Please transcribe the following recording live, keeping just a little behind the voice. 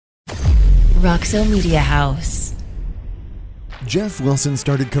Roxo Media House. Jeff Wilson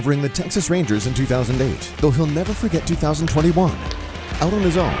started covering the Texas Rangers in 2008, though he'll never forget 2021. Out on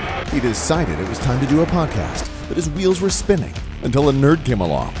his own, he decided it was time to do a podcast, but his wheels were spinning until a nerd came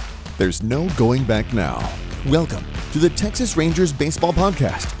along. There's no going back now. Welcome to the Texas Rangers Baseball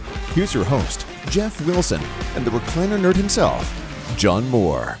Podcast. Here's your host, Jeff Wilson, and the recliner nerd himself, John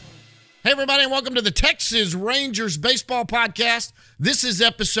Moore. Hey, everybody, and welcome to the Texas Rangers Baseball Podcast. This is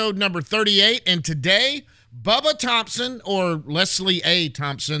episode number 38, and today, Bubba Thompson, or Leslie A.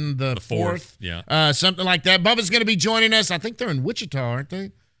 Thompson, the fourth, something like that. Bubba's going to be joining us. I think they're in Wichita, aren't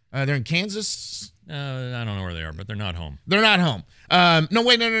they? They're in Kansas? I don't know where they are, but they're not home. They're not home. No,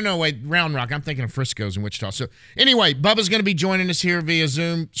 wait, Round Rock. I'm thinking of Frisco's in Wichita. So, anyway, Bubba's going to be joining us here via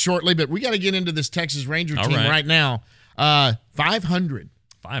Zoom shortly, but we got to get into this Texas Ranger team right now. 500.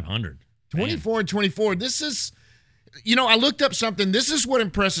 500. 24 and 24. This is, I looked up something. This is what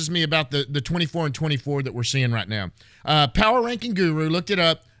impresses me about the 24 and 24 that we're seeing right now. Power Ranking Guru looked it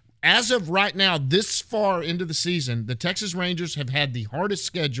up. As of right now, this far into the season, the Texas Rangers have had the hardest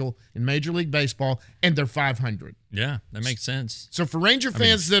schedule in Major League Baseball, and they're 500. Yeah, that makes sense. So for Ranger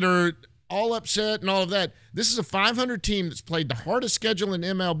fans that are all upset and all of that, this is a 500 team that's played the hardest schedule in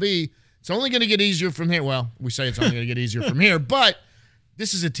MLB. It's only going to get easier from here. Well, we say it's only going to get easier from here, but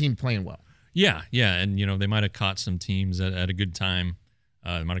this is a team playing well. Yeah, and they might have caught some teams at a good time.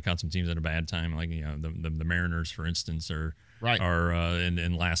 They might have caught some teams at a bad time, like the Mariners, for instance, are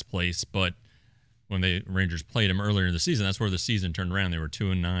in last place. But when the Rangers played them earlier in the season, that's where the season turned around. They were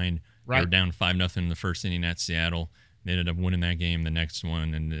 2-9. Right. They were down 5-0 in the first inning at Seattle. They ended up winning that game, the next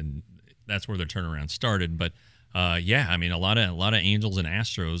one, and that's where their turnaround started. But a lot of Angels and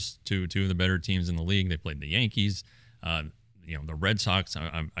Astros, two of the better teams in the league. They played the Yankees. The Red Sox,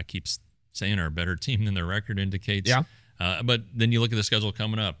 I keep saying, are a better team than their record indicates. Yeah. But then you look at the schedule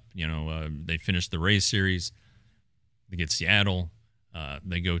coming up. They finished the Rays series. They get Seattle.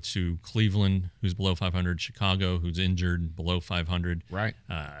 They go to Cleveland, who's below 500. Chicago, who's injured, below 500. Right.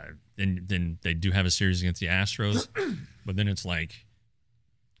 Then they do have a series against the Astros. But then it's like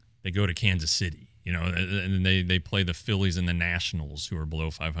they go to Kansas City, and they play the Phillies and the Nationals, who are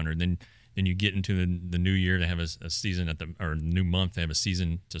below 500. Then you get into the new year. They have a season new month. They have a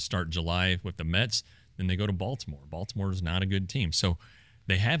season to start July with the Mets. Then they go to Baltimore. Baltimore is not a good team. So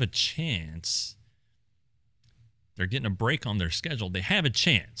they have a chance. They're getting a break on their schedule. They have a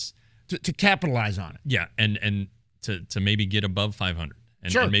chance to capitalize on it. Yeah, and to maybe get above 500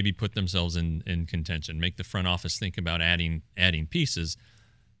 and maybe put themselves in contention. Make the front office think about adding pieces.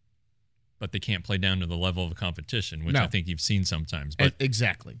 But they can't play down to the level of competition, which I think you've seen sometimes. But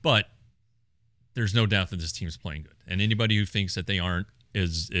exactly. But there's no doubt that this team is playing good, and anybody who thinks that they aren't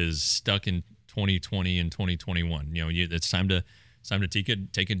is stuck in 2020 and 2021. It's time to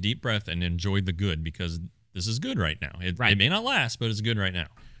take a deep breath and enjoy the good, because this is good right now. It may not last, but it's good right now.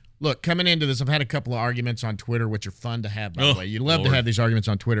 Look, coming into this, I've had a couple of arguments on Twitter, which are fun to have, by the way. You love to have these arguments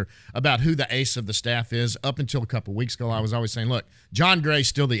on Twitter about who the ace of the staff is. Up until a couple of weeks ago, I was always saying, look, John Gray's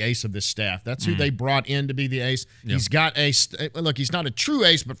still the ace of this staff. That's who they brought in to be the ace. Yep. He's got look, he's not a true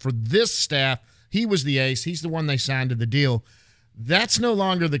ace, but for this staff, he was the ace. He's the one they signed to the deal. That's no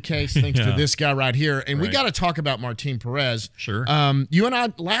longer the case thanks to this guy right here. And we got to talk about Martin Perez. Sure. You and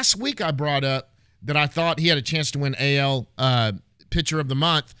I, last week I brought up that I thought he had a chance to win AL Pitcher of the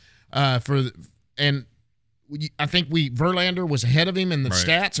Month. I think Verlander was ahead of him in the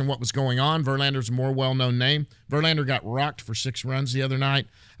stats and what was going on. Verlander's a more well-known name. Verlander got rocked for 6 runs the other night,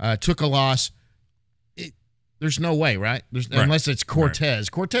 took a loss. There's no way, right? Unless it's Cortez.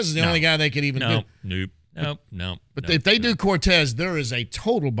 Right. Cortez is the only guy they could even do. Nope. But if they do Cortez, there is a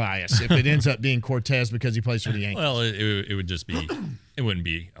total bias if it ends up being Cortez because he plays for the Yankees. Well, it would just be – it wouldn't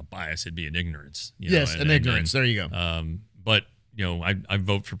be a bias. It'd be an ignorance. An ignorance. There you go. But I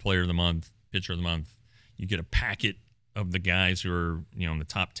vote for Player of the Month, Pitcher of the Month. You get a packet of the guys who are in the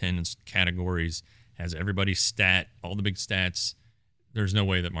top 10 categories, has everybody's stat, all the big stats. There's no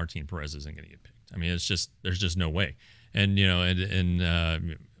way that Martin Perez isn't going to get picked. I mean, there's just no way. And so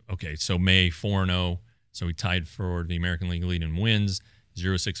May 4-0, so he tied for the American League lead in wins,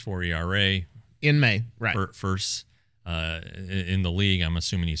 0.64 ERA in May, right? First in the league. I'm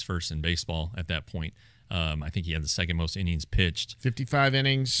assuming he's first in baseball at that point. I think he had the second most innings pitched. 55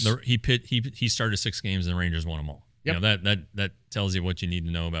 innings. He started 6 games and the Rangers won them all. Yep. That tells you what you need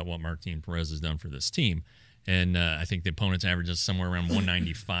to know about what Martin Perez has done for this team. And I think the opponent's average is somewhere around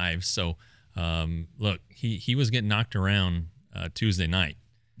 195. So look, he was getting knocked around Tuesday night.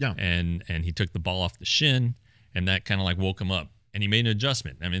 Yeah. And he took the ball off the shin, and that kind of like woke him up. and he made an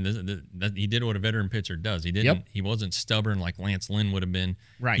adjustment. I mean, he did what a veteran pitcher does. He didn't. He wasn't stubborn like Lance Lynn would have been.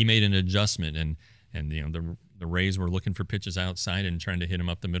 Right. He made an adjustment, and the Rays were looking for pitches outside and trying to hit him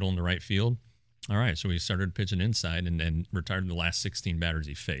up the middle in the right field. All right, so he started pitching inside and then retired the last 16 batters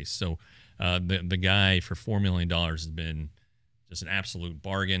he faced. So the guy for $4 million has been just an absolute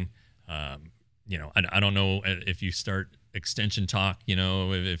bargain. I don't know if you start extension talk.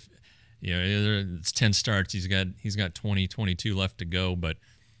 If it's 10 starts, he's got 20, 22 left to go, but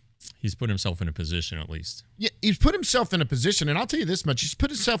he's put himself in a position at least. Yeah, he's put himself in a position, and I'll tell you this much: he's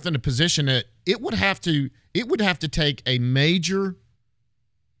put himself in a position that it would have to take a major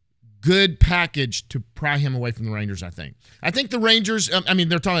good package to pry him away from the Rangers, I think the Rangers,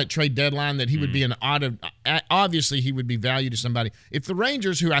 they're talking at trade deadline that he would be obviously he would be valued to somebody. If the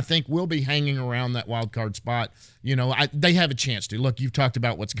Rangers, who I think will be hanging around that wild card spot, they have a chance to. Look, you've talked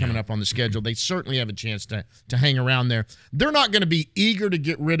about what's coming up on the schedule. They certainly have a chance to hang around there. They're not going to be eager to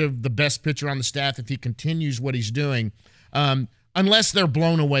get rid of the best pitcher on the staff if he continues what he's doing, unless they're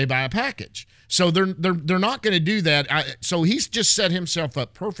blown away by a package. So they're not going to do that. So he's just set himself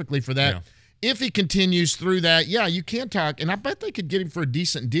up perfectly for that. Yeah. If he continues through that, you can talk. And I bet they could get him for a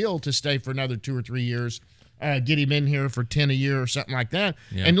decent deal to stay for another 2 or 3 years, get him in here for 10 a year or something like that.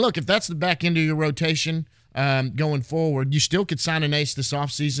 Yeah. And look, if that's the back end of your rotation going forward, you still could sign an ace this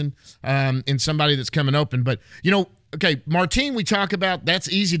offseason in somebody that's coming open. But, okay, Martin, we talk about, that's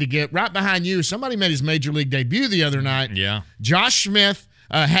easy to get. Right behind you, somebody made his major league debut the other night. Yeah. Josh Smith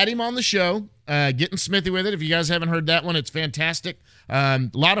had him on the show, getting Smithy with it. If you guys haven't heard that one, it's fantastic. A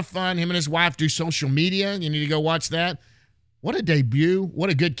lot of fun. Him and his wife do social media. You need to go watch that. What a debut. What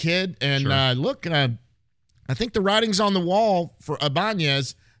a good kid. And look, I think the writing's on the wall for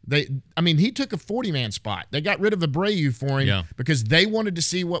Ibanez. He took a 40-man spot. They got rid of Abreu for him because they wanted to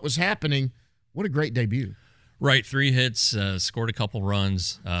see what was happening. What a great debut. Right, 3 hits, scored a couple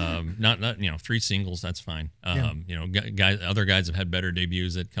runs. Not 3 singles. That's fine. Other guys have had better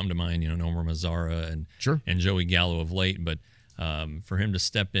debuts that come to mind. Nomar Mazara and Joey Gallo of late. But for him to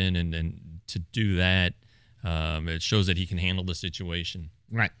step in and to do that, it shows that he can handle the situation.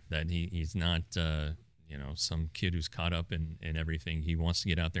 Right. That he's not some kid who's caught up in everything. He wants to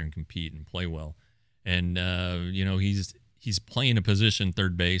get out there and compete and play well. And he's playing a position,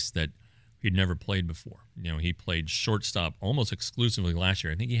 third base, that he'd never played before. He played shortstop almost exclusively last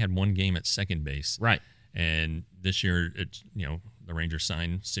year. I think he had 1 game at second base. Right. And this year, the Rangers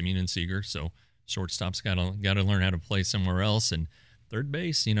signed Simeon and Seager, so shortstop's got to learn how to play somewhere else. And third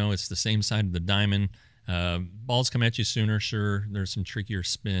base, it's the same side of the diamond. Balls come at you sooner, sure. There's some trickier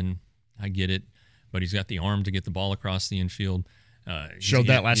spin. I get it. But he's got the arm to get the ball across the infield. Showed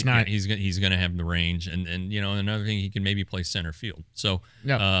that last night. He's going to have the range. And another thing, he can maybe play center field. So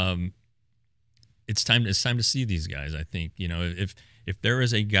it's time to see these guys. I think if there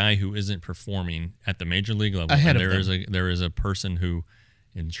is a guy who isn't performing at the major league level, and there is a person who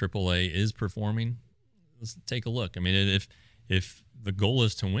in AAA is performing, let's take a look. If the goal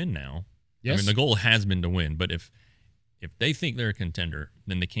is to win now, the goal has been to win. But if they think they're a contender,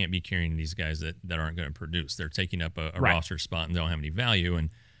 then they can't be carrying these guys that aren't going to produce. They're taking up a roster spot and they don't have any value. And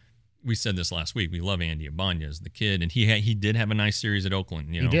we said this last week. We love Andy Ibanez, the kid, and he did have a nice series at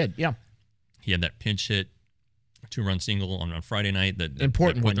Oakland. He did, yeah. He had that pinch hit, 2-run single on Friday night that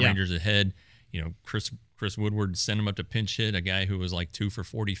important put the one, Rangers ahead. Chris Woodward sent him up to pinch hit, a guy who was like 2 for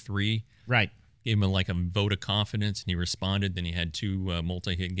 43. Right. Gave him a vote of confidence, and he responded. Then he had 2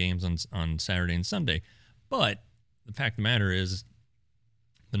 multi-hit games on Saturday and Sunday. But the fact of the matter is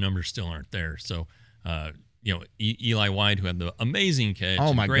the numbers still aren't there. So, Eli White, who had the amazing catch,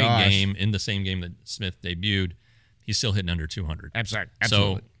 great game in the same game that Smith debuted, he's still hitting under 200. Absolutely.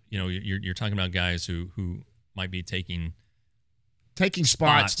 So, you're talking about guys who might be taking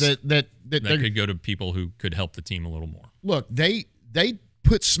spots that could go to people who could help the team a little more. Look, they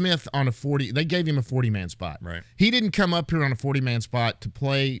put Smith on a 40. They gave him a 40-man spot. Right. He didn't come up here on a 40-man spot to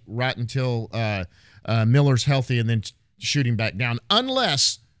play right until Miller's healthy and then shoot him back down,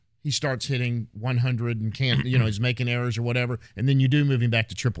 unless he starts hitting 100 and can't, he's making errors or whatever, and then you do move him back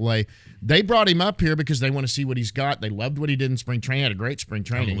to AAA. They brought him up here because they want to see what he's got. They loved what he did in spring training. He had a great spring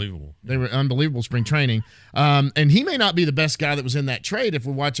training. Unbelievable. They were unbelievable spring training. And he may not be the best guy that was in that trade. If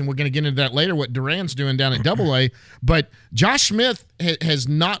we're watching, we're going to get into that later, what Duran's doing down at AA. But Josh Smith has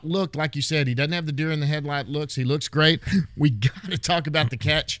not looked, like you said, he doesn't have the deer in the headlight looks. He looks great. We got to talk about the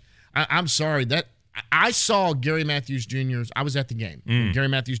catch. I'm sorry, that I saw Gary Matthews Jr.'s. I was at the game. Gary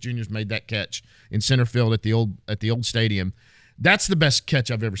Matthews Jr.'s made that catch in center field at the old stadium. That's the best catch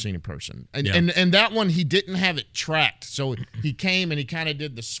I've ever seen in person. And that one, he didn't have it tracked. So he came and he kind of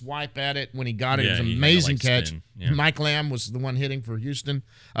did the swipe at it when he got it. It was an amazing catch. Yeah. Mike Lamb was the one hitting for Houston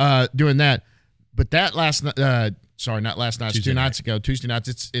doing that. But that not last night, it's 2 nights ago, Tuesday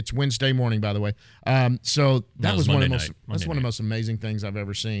nights. It's Wednesday morning, by the way. So that was one of the most amazing things I've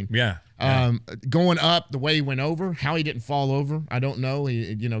ever seen. Yeah. Going up, the way he went over, how he didn't fall over, I don't know.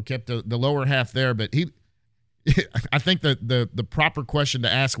 He kept the lower half there, but I think the proper question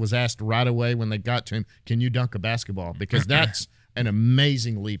to ask was asked right away when they got to him. Can you dunk a basketball? Because that's an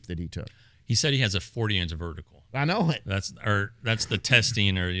amazing leap that he took. He said he has a 40-inch vertical. I know it. That's the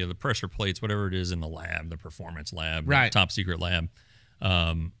testing or the pressure plates, whatever it is in the lab, the performance lab, right? The top secret lab.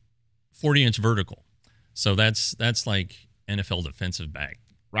 40-inch vertical. So that's like NFL defensive back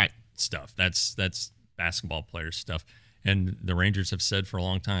stuff. That's basketball players stuff. And the Rangers have said for a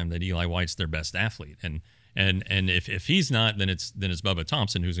long time that Eli White's their best athlete. And if he's not, then it's Bubba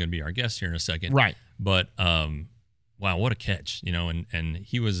Thompson, who's going to be our guest here in a second. Right. But wow, what a catch, and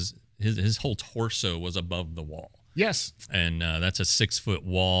he was his whole torso was above the wall. Yes. And that's a 6-foot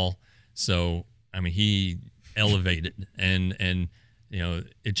wall. So I mean, he elevated and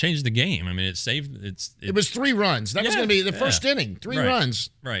it changed the game. I mean, it was 3 runs. That was going to be the first inning. 3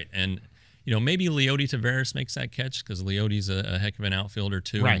 runs. Right. And maybe Leody Taveras makes that catch because Leody's a heck of an outfielder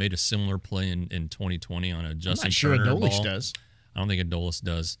too. Right. And made a similar play in 2020 on a Justin Turner ball. I'm not sure Adolis does. I don't think Adolis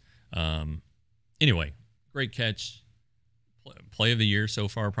does. Anyway, great catch. Play of the year so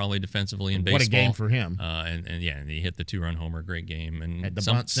far, probably defensively in baseball. What a game for him. And he hit the 2-run homer. Great game. And had the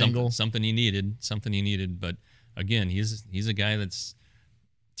bunt single. Something he needed. But again, he's a guy that's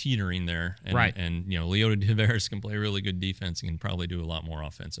teetering there. And, right. And Leody Taveras can play really good defense and can probably do a lot more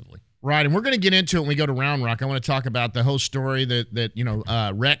offensively. Right, and we're going to get into it when we go to Round Rock. I want to talk about the whole story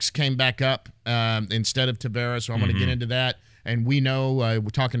that Rex came back up instead of Taveras, so I'm going to get into that. And we know we're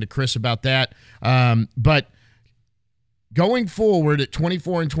talking to Chris about that. But going forward at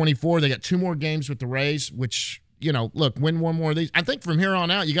 24-24, they got 2 more games with the Rays, which, look, win 1 more of these. I think from here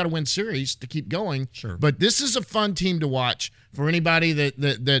on out, you got to win series to keep going. Sure. But this is a fun team to watch for anybody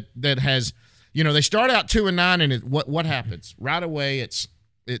that has, they start out 2-9, and what happens? Right away, it's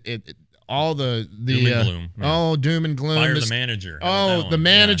all the doom and gloom. Doom and gloom. Fire the manager. The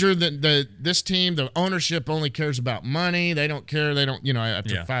manager. This team, the ownership only cares about money. They don't care. They don't.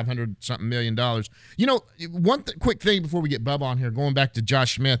 After $500-something million. One quick thing before we get Bubba on here, going back to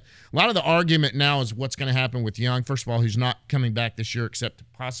Josh Smith. A lot of the argument now is what's going to happen with Young. First of all, he's not coming back this year except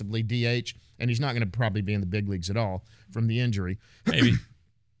possibly DH, and he's not going to probably be in the big leagues at all from the injury. Maybe.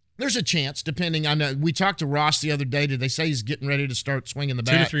 There's a chance, depending on. We talked to Ross the other day. Did they say he's getting ready to start swinging the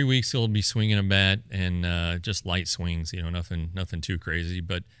bat? 2 to 3 weeks he'll be swinging a bat and just light swings. Nothing too crazy,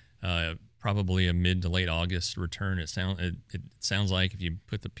 but probably a mid to late August return. It sounds like if you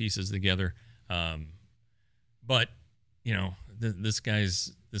put the pieces together. But this guy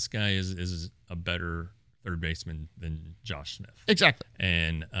is a better third baseman than Josh Smith. Exactly.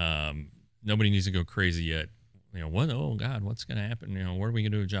 And nobody needs to go crazy yet. Oh God, what's going to happen? What are we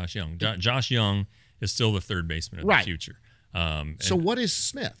going to do with Josh Young? Josh Young is still the third baseman of the future. So what is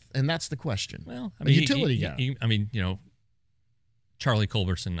Smith? And that's the question. Well, a utility guy. Charlie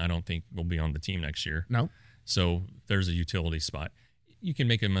Culberson, I don't think will be on the team next year. No. So there's a utility spot. You can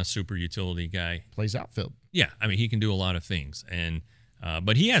make him a super utility guy. Plays outfield. Yeah, he can do a lot of things, and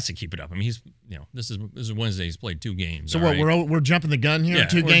but he has to keep it up. He's this is Wednesday. He's played 2 games. So what? Right? We're jumping the gun here. Yeah,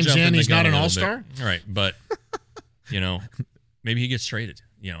 2 games in, he's not an all-star. Right, but maybe he gets traded.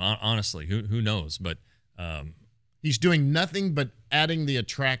 Honestly, who knows? But he's doing nothing but adding the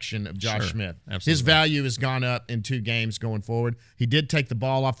attraction of Josh Smith. Absolutely. His value has gone up in 2 games going forward. He did take the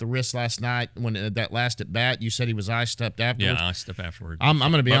ball off the wrist last night when that last at bat. You said he was eye-stepped afterwards. Yeah, eye-stepped afterwards. I'm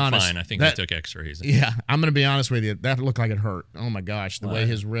going to be honest. Fine. I think they took X-rays. Yeah, I'm going to be honest with you. That looked like it hurt. Oh my gosh, the way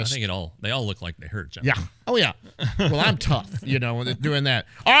his wrist. I think they all look like they hurt, John. Yeah. Oh yeah. Well, I'm tough, doing that.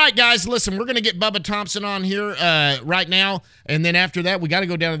 All right, guys, listen, we're going to get Bubba Thompson on here right now, and then after that, we got to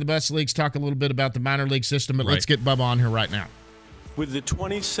go down to the bus leagues, talk a little bit about the minor league system, but let's get Bubba on here right now. With the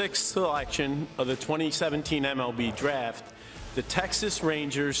 26th selection of the 2017 MLB Draft, the Texas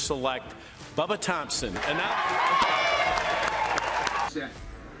Rangers select Bubba Thompson. And now...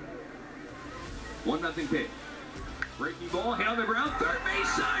 1-0 pitch. Breaking ball, hit on the ground, third base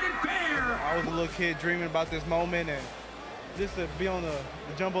side and fair. I was a little kid dreaming about this moment, and just to be on the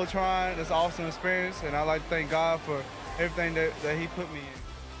Jumbotron, it's an awesome experience, and I'd like to thank God for everything that he put me in.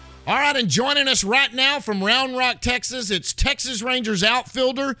 All right, and joining us right now from Round Rock, Texas, it's Texas Rangers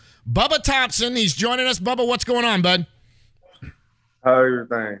outfielder Bubba Thompson. He's joining us. Bubba, what's going on, bud? How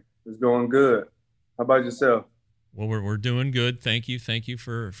everything? It's going good. How about yourself? Well, we're doing good. Thank you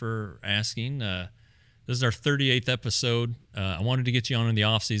for asking. This is our 38th episode. I wanted to get you on in the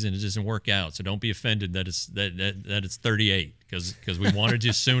off season. It doesn't work out, so don't be offended that it's 38 because we wanted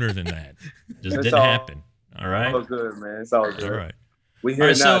you sooner than that. Just didn't happen. All right. It's all good, man. It's all good. All right. We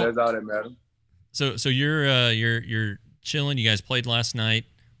here now. That's all that matters. So you're chilling. You guys played last night.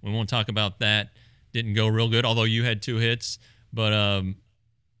 We won't talk about that. Didn't go real good, although you had 2 hits. But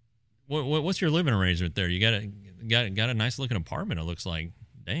what's your living arrangement there? You got a nice looking apartment. It looks like.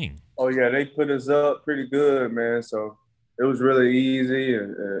 Dang. Oh yeah, they put us up pretty good, man. So it was really easy,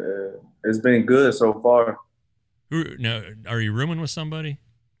 and it's been good so far. Now, are you rooming with somebody?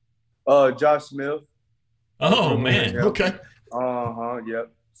 Josh Smith. Oh man. Okay.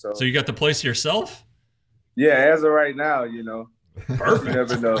 Yep. So you got the place to yourself? Yeah, as of right now, Perfect. You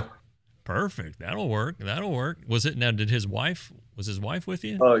never know. Perfect. That'll work. Was it now? Was his wife with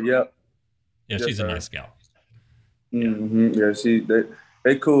you? Oh, yep. Yeah, yes, she's sir. A nice gal. Mm-hmm. Yeah,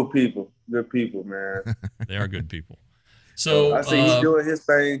 they cool people. Good people, man. They are good people. So I see he's doing his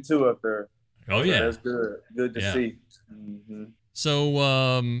thing too up there. Oh yeah, that's good. Good to see. Mm-hmm.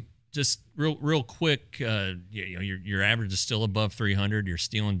 So just real quick, your average is still above 300. You're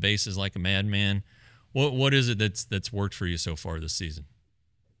stealing bases like a madman. What is it that's worked for you so far this season?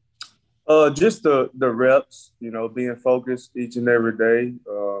 Just the reps, being focused each and every day.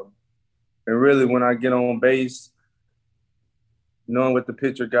 And really when I get on base, knowing what the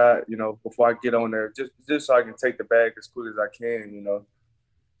pitcher got, before I get on there, just so I can take the bag as quick as I can,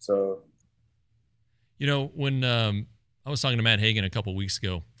 So. When I was talking to Matt Hagan a couple weeks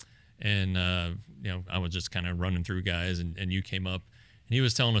ago, and, I was just kind of running through guys, and you came up, and he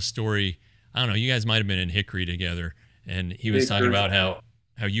was telling a story. I don't know, you guys might have been in Hickory together, and he was talking about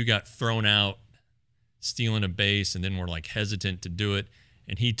how you got thrown out stealing a base and then were like hesitant to do it.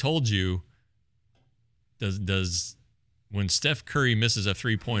 And he told you, does when Steph Curry misses a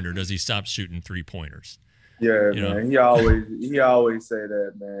 3-pointer, does he stop shooting 3-pointers? Yeah, man. He always say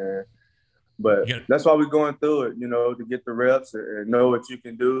that, man. But that's why we're going through it, to get the reps and know what you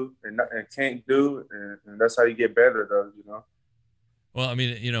can do and can't do, and that's how you get better, though, Well, I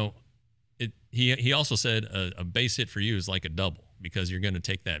mean, he also said a base hit for you is like a double because you're going to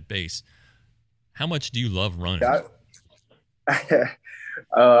take that base. How much do you love running? I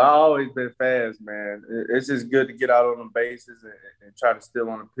always been fast, man. It's just good to get out on the bases and try to steal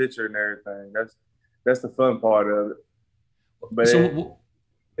on the pitcher and everything. That's the fun part of it. But so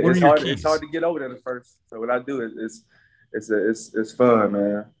it's hard to get over there at first. So what I do is it's fun,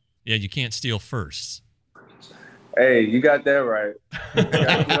 man. Yeah, you can't steal firsts. Hey, you got that right. You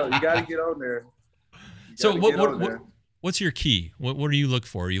got to get on there. So what's your key? What do you look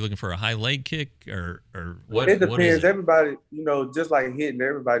for? Are you looking for a high leg kick or what? It depends. What is it? Everybody, just like hitting,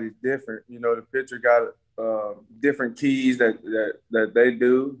 everybody's different. The pitcher got different keys that they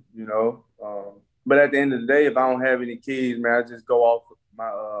do. But at the end of the day, if I don't have any keys, man, I just go off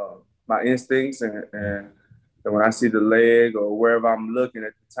my instincts and when I see the leg or wherever I'm looking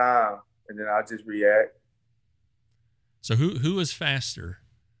at the time, and then I just react. So who is faster,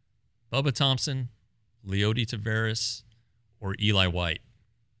 Bubba Thompson, Leody Taveras, or Eli White?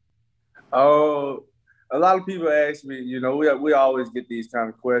 Oh, a lot of people ask me, we always get these kind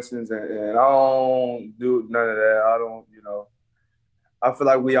of questions, and I don't do none of that. I don't, I feel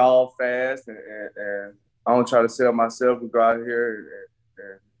like we all fast, and I don't try to sell myself. We go out here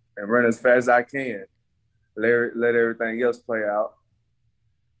and run as fast as I can. Let everything else play out.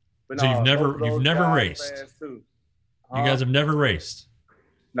 But so no, you've never raced. You guys have never raced.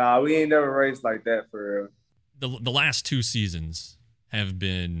 Nah, we ain't never raced like that for real. The last 2 seasons have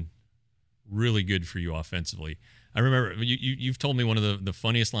been really good for you offensively. I remember you've told me one of the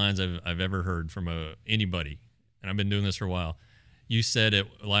funniest lines I've ever heard from anybody, and I've been doing this for a while. You said it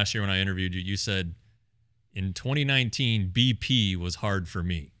last year when I interviewed you. You said, in 2019, BP was hard for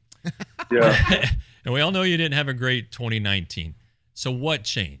me. Yeah. And we all know you didn't have a great 2019. So what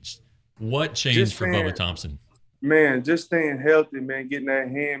changed? What changed for Bubba Thompson? Man, just staying healthy, man, getting that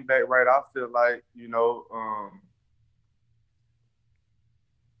hand back right. I feel like,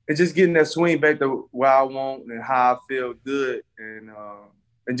 and just getting that swing back to where I want and how I feel good, and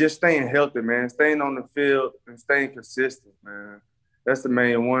just staying healthy, man, staying on the field and staying consistent, man. That's the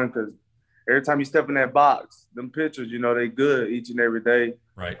main one, because every time you step in that box, them pitchers, they good each and every day.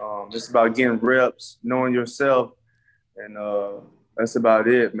 Right. It's about getting reps, knowing yourself, and that's about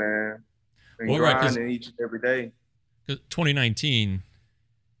it, man. And grinding each and every day. 2019,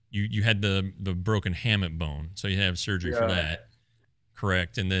 you had the broken hammock bone, so you have surgery for that,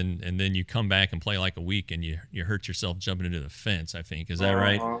 correct? And then you come back and play like a week, and you hurt yourself jumping into the fence. I think is that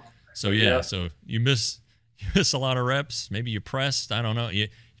right? Uh-huh. So so you miss miss a lot of reps. Maybe you pressed. I don't know. You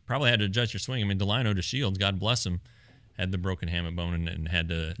probably had to adjust your swing. I mean, Delino DeShields, God bless him, had the broken hamate bone and had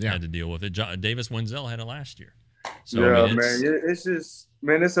to deal with it. Davis Wenzel had it last year. So, yeah, I mean, man. It's just,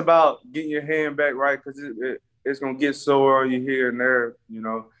 man, it's about getting your hand back right, because it's going to get sore you here and there, you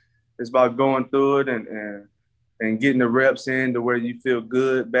know. It's about going through it and getting the reps in to where you feel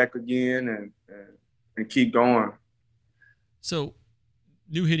good back again and keep going. So,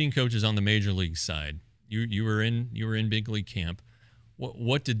 new hitting coaches on the major league side. You were in big league camp.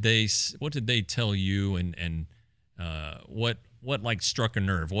 What did they tell you, and what like struck a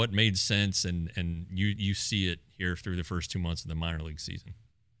nerve? What made sense, and you see it here through the first 2 months of the minor league season?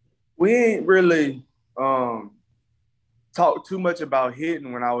 We ain't really talked too much about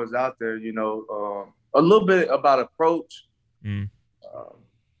hitting when I was out there. You know, a little bit about approach.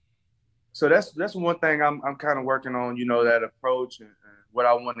 So that's one thing I'm kind of working on. You know, that approach and what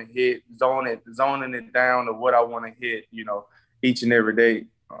I want to hit, zoning it down to what I want to hit. You know, each and every day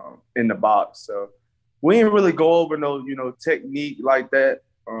in the box. So we didn't really go over no, you know, technique like that.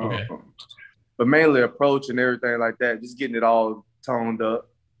 Okay. But mainly approach and everything like that, just getting it all toned up.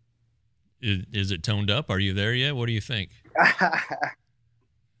 Is it toned up? Are you there yet? What do you think?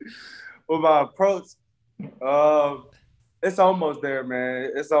 Well, my approach, it's almost there,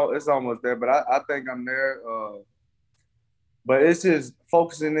 man. It's almost there, but I think I'm there. But it's just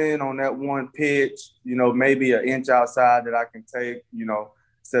focusing in on that one pitch, you know, maybe an inch outside that I can take, you know,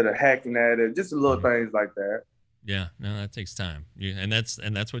 instead of hacking at it, just little things like that. Yeah, no, that takes time. And that's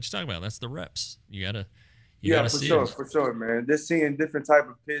what you're talking about. That's the reps. You gotta for sure, man. Just seeing different type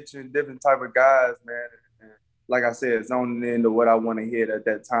of pitching, different type of guys, man. And like I said, zoning into what I want to hit at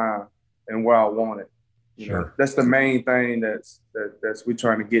that time and where I want it. You know, that's the main thing that's we're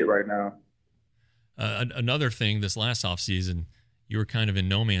trying to get right now. Another thing, this last offseason, you were kind of in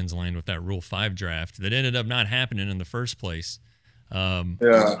no man's land with that Rule 5 draft that ended up not happening in the first place. How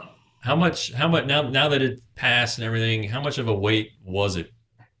much now that it passed and everything, how much of a weight was it?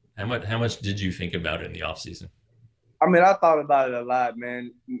 How much did you think about it in the offseason? I mean, I thought about it a lot,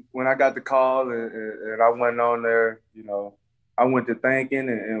 man. When I got the call and I went on there, you know, I went to thinking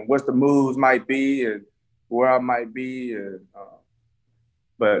and what the moves might be and where I might be.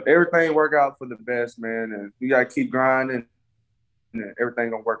 But everything worked out for the best, man. And you got to keep grinding and everything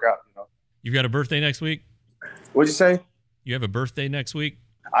going to work out, you know. You've got a birthday next week? What'd you say? You have a birthday next week?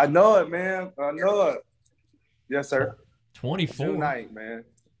 I know it, man. I know it. Yes, sir. 24. Tonight, man.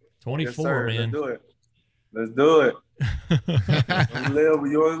 24, yes, man. Let's do it.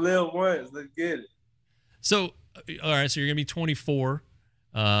 You only live once. Let's get it. So, all right. So you're gonna be 24.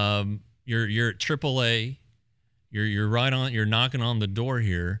 You're at AAA. You're right on. You're knocking on the door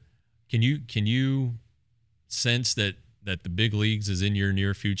here. Can you sense that the big leagues is in your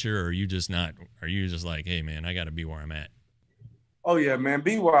near future, or are you just not? Are you just like, hey, man, I got to be where I'm at? Oh yeah, man,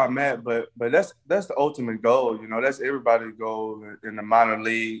 be where I'm at, but that's the ultimate goal. You know, that's everybody's goal in the minor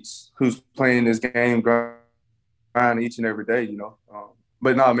leagues who's playing this game, grind each and every day. You know,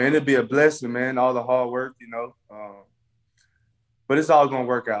 but no, man, it'd be a blessing, man. All the hard work, you know, but it's all gonna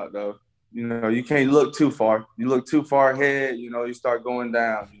work out, though. You know, you can't look too far. You look too far ahead, you know, you start going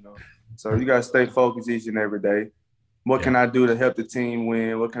down. You know, so you gotta stay focused each and every day. What can I do to help the team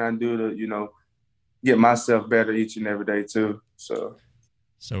win? What can I do to, you know, get myself better each and every day too? So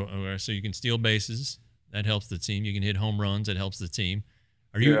you can steal bases. That helps the team. You can hit home runs. That helps the team.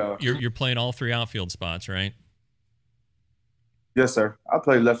 You're playing all three outfield spots, right? Yes, sir. I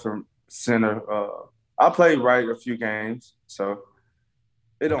play left from center. I play right a few games, so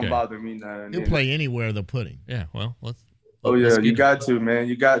it don't bother me none. He'll play anywhere they'll put him. Yeah. Well, let's you got to, man.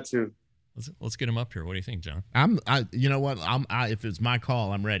 You got to. Let's get him up here. What do you think, John? You know what? If it's my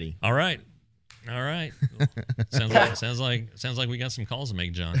call, I'm ready. All right. Sounds like we got some calls to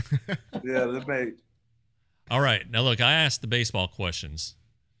make, John. Yeah, let's make. All right. Now look, I asked the baseball questions.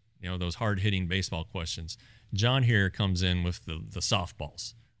 You know, those hard-hitting baseball questions. John here comes in with the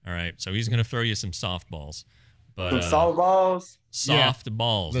softballs. All right. So he's going to throw you some softballs. But softballs? Soft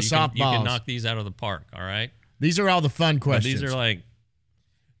balls. You can knock these out of the park, all right? These are all the fun questions. These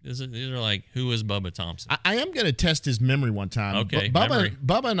are like who is Bubba Thompson? I am going to test his memory one time. Okay,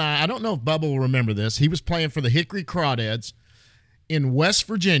 Bubba and I don't know if Bubba will remember this. He was playing for the Hickory Crawdads in West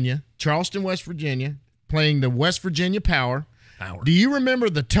Virginia, Charleston, West Virginia, playing the West Virginia Power. Do you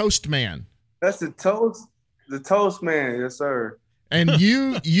remember the Toast Man? That's the Toast Man, yes, sir. And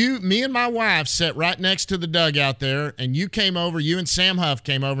me and my wife sat right next to the dugout there, and you and Sam Huff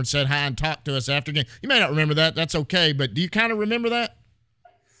came over and said hi and talked to us after game. You may not remember that. That's okay, but do you kind of remember that?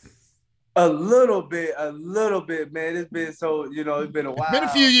 A little bit, man. It's been so, it's been a while. It's been a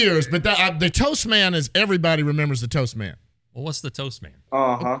few years, but the Toast Man is everybody remembers the Toast Man. Well, what's the Toast Man?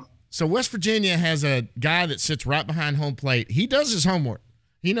 So West Virginia has a guy that sits right behind home plate. He does his homework.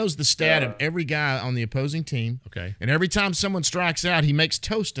 He knows the stat of every guy on the opposing team. Okay. And every time someone strikes out, he makes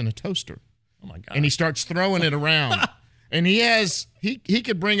toast in a toaster. Oh my God. And he starts throwing it around. And he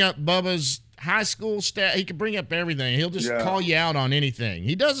could bring up Bubba's high school stat. He could bring up everything. He'll just call you out on anything.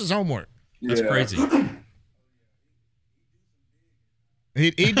 He does his homework. That's crazy.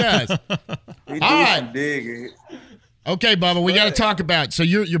 He does. He All right. digging. Okay, Bubba, we got to talk about it. So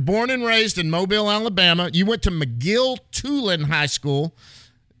you're born and raised in Mobile, Alabama. You went to McGill-Tulane High School,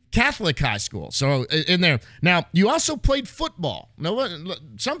 Catholic high school. So in there. Now, you also played football. Now,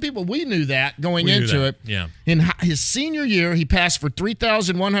 some people, we knew that going into it. Yeah. In his senior year, he passed for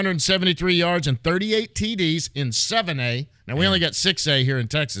 3,173 yards and 38 TDs in 7A. Now, we only got 6A here in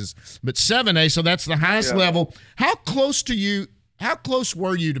Texas, but 7A, so that's the highest level. How close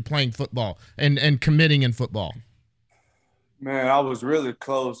were you to playing football and committing in football? Man, I was really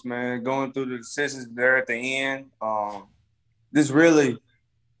close, man. Going through the decisions there at the end. This really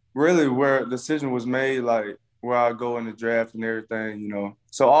where the decision was made, like where I go in the draft and everything,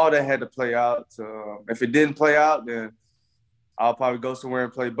 So all that had to play out. If it didn't play out, then I'll probably go somewhere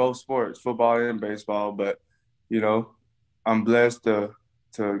and play both sports, football and baseball. But, I'm blessed to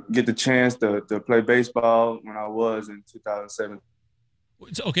get the chance to play baseball when I was in 2007.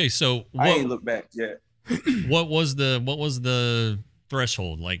 Okay, so I ain't looked back yet. What was the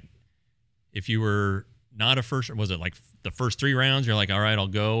threshold? Like, if you were not a first, was it like the first 3 rounds? You're like, all right, I'll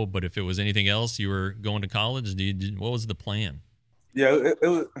go. But if it was anything else, you were going to college. What was the plan? Yeah, it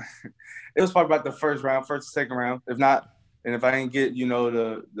was probably about the first round, first or second round. If not, and if I didn't get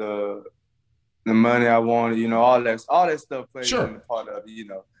the money I wanted, all that stuff played in the part of it,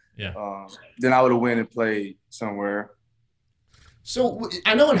 Yeah. Then I would have went and played somewhere. So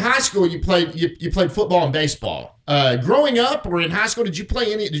I know in high school you played football and baseball. Growing up or in high school, did you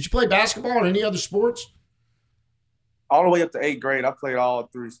play basketball or any other sports? All the way up to 8th grade, I played all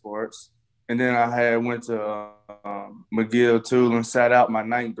 3 sports. And then I went to McGill-Tulane, sat out my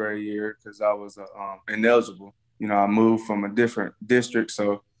 9th grade year because I was ineligible. I moved from a different district,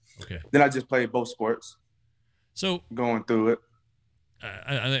 so then I just played both sports. So going through it,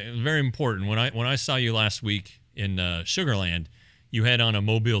 I think it was very important. When I saw you last week in Sugarland, you had on a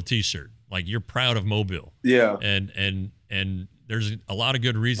Mobile T-shirt. Like, you're proud of Mobile. Yeah. And there's a lot of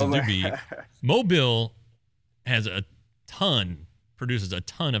good reason to be. Mobile produces a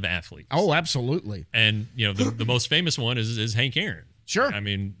ton of athletes. Oh, absolutely. And the most famous one is Hank Aaron. Sure. I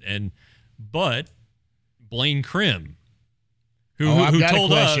mean, but Blaine Krim, who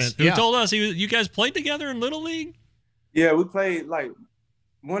told us you guys played together in Little League? Yeah, we played like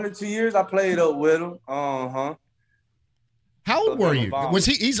 1 or 2 years. I played up with him. How old were you?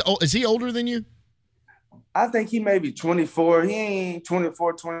 Is he older than you? I think he may be 24. He ain't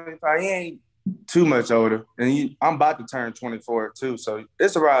 24, 25. He ain't too much older. And I'm about to turn 24 too. So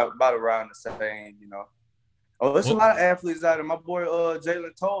it's about around the same, It's a lot of athletes out there. My boy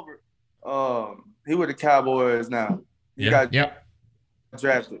Jalen Tolbert, he with the Cowboys now. He got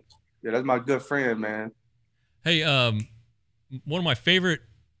drafted. Yeah, that's my good friend, man. Hey, one of my favorite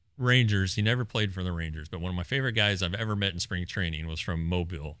Rangers, he never played for the Rangers, but one of my favorite guys I've ever met in spring training was from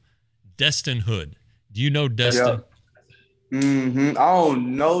Mobile, Destin Hood. Do you know Destin? Yeah. I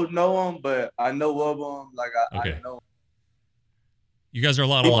don't know him, but I know of him. Like I know him. You guys are a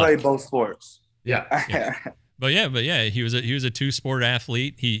lot alike. He played both sports. Yeah. But he was a 2-sport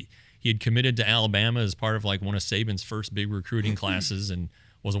athlete. He had committed to Alabama as part of like one of Saban's first big recruiting classes and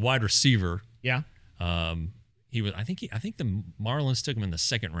was a wide receiver. Yeah. He was. I think the Marlins took him in the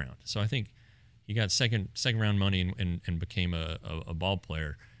 2nd round. So I think he got second round money and became a ball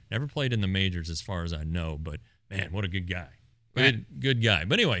player. Never played in the majors as far as I know, but man, what a good guy. Good guy.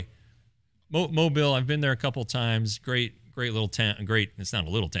 But anyway, Mobile, I've been there a couple times. Great little town. It's not a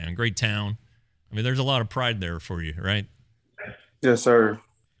little town. Great town. I mean, there's a lot of pride there for you, right? Yes, sir.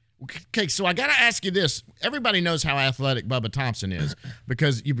 Okay, so I got to ask you this. Everybody knows how athletic Bubba Thompson is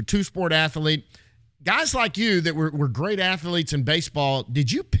because you're a 2-sport athlete. Guys like you that were great athletes in baseball,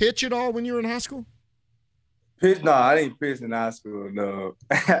 did you pitch at all when you were in high school? No, I didn't pitch in high school, no.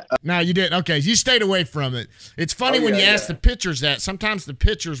 No, you didn't. Okay, you stayed away from it. It's funny when you ask the pitchers that. Sometimes the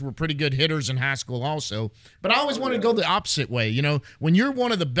pitchers were pretty good hitters in high school also. But I always wanted to go the opposite way. When you're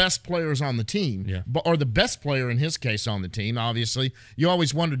one of the best players on the team, or the best player in his case on the team, obviously, you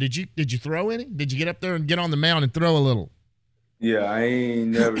always wonder, did you throw any? Did you get up there and get on the mound and throw a little? Yeah, I ain't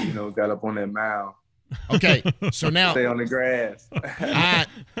never, got up on that mound. Okay, so now stay on the grass.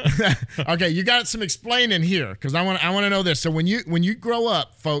 Okay, you got some explaining here because I want to know this. So when you grow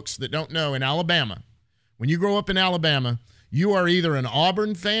up, folks that don't know, in Alabama, when you grow up in Alabama, you are either an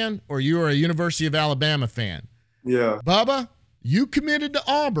Auburn fan or you are a University of Alabama fan. Yeah. Bubba, you committed to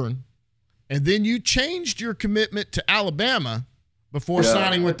Auburn, and then you changed your commitment to Alabama before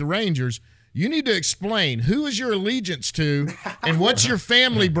signing with the Rangers. You need to explain who is your allegiance to and what's your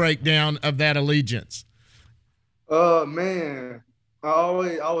family breakdown of that allegiance. Man, I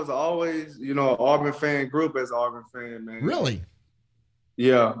was always, an Auburn fan, grew up as an Auburn fan, man. Really?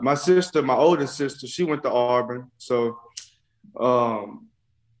 Yeah. My oldest sister, she went to Auburn. So, and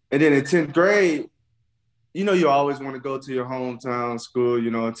then in 10th grade, you always want to go to your hometown school.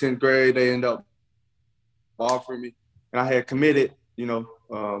 In 10th grade, they end up offering me. And I had committed,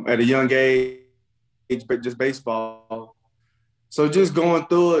 at a young age, but just baseball. So just going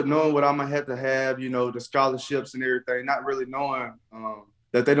through it, knowing what I'm going to have, the scholarships and everything, not really knowing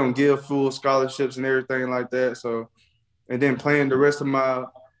that they don't give full scholarships and everything like that. So, and then playing the rest of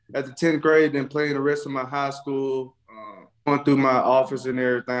at the 10th grade, then playing the rest of my high school, going through my offers and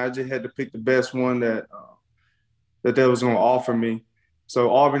everything, I just had to pick the best one that they was going to offer me.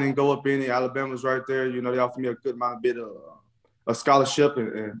 So Auburn didn't go up any. Alabama's right there. They offered me a good bit of a scholarship.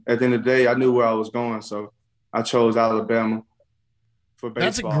 And at the end of the day, I knew where I was going. So I chose Alabama for baseball.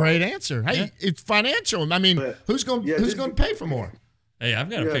 That's a great answer. Hey, it's financial. I mean, who's going to pay for more? Hey, I've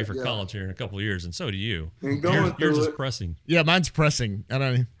got to pay for college here in a couple of years, and so do you. And yours is pressing. Yeah, mine's pressing.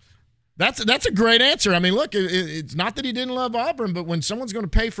 That's a great answer. I mean, look, it's not that he didn't love Auburn, but when someone's going to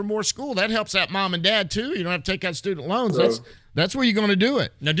pay for more school, that helps out mom and dad too. You don't have to take out student loans. That's where you're going to do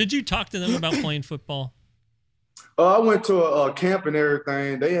it. Now, did you talk to them about playing football? I went to a camp and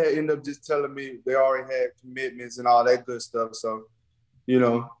everything. They had ended up just telling me they already had commitments and all that good stuff. So, we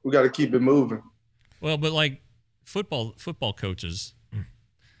got to keep it moving. Well, but like football coaches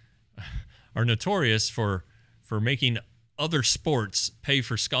are notorious for making other sports pay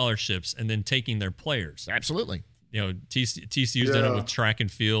for scholarships and then taking their players. Absolutely. TCU's done it with track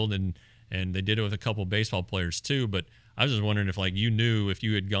and field, and they did it with a couple of baseball players too. But I was just wondering if you knew if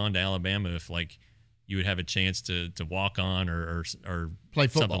you had gone to Alabama, if you would have a chance to walk on or play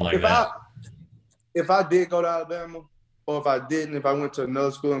football something like that. If I did go to Alabama, or if I didn't, if I went to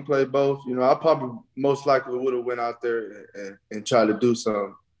another school and played both, I probably most likely would have went out there and tried to do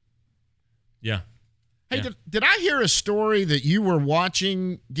something. Yeah. Hey, did I hear a story that you were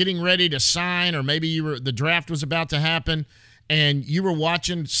watching, getting ready to sign, or maybe the draft was about to happen, and you were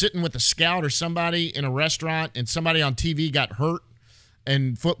watching, sitting with a scout or somebody in a restaurant, and somebody on TV got hurt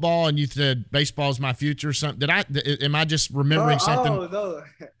in football, and you said baseball's my future or something? Am I just remembering something? Oh no,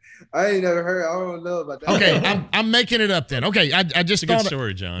 I ain't never heard. I don't know about that. Okay, I'm making it up then. Okay, I just it's a good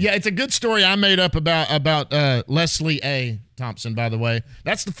story, John. Yeah, it's a good story I made up about Leslie A. Thompson. By the way,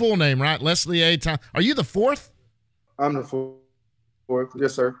 that's the full name, right? Leslie A. Thompson. Are you the fourth? I'm the fourth.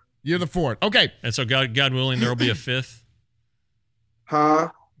 Yes, sir. You're the fourth. Okay. And so, God willing, there will be a fifth. Huh?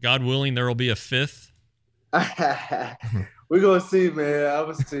 God willing, there will be a fifth. We're gonna see, man. I'm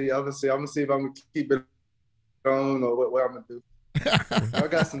gonna see if I'm gonna keep it on or what I'm gonna do. I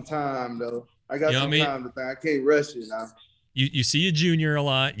got some time though. I got some time to think. I can't rush it now. You see a junior a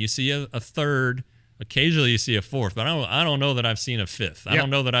lot. You see a third. Occasionally you see a fourth, but I don't know that I've seen a fifth. I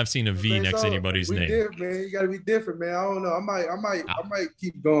don't know that I've seen a V next to anybody's name. Man, you gotta be different, man. I don't know. I might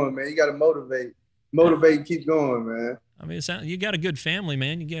keep going, man. You gotta motivate and keep going, man. I mean, you got a good family,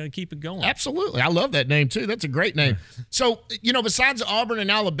 man. You got to keep it going. Absolutely. I love that name, too. That's a great name. So, besides Auburn and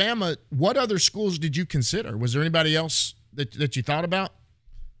Alabama, what other schools did you consider? Was there anybody else that you thought about?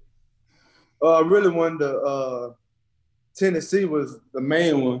 I really wanted to Tennessee was the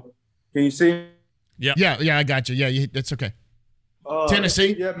main one. Can you see? Yeah, I got you. Yeah, that's okay.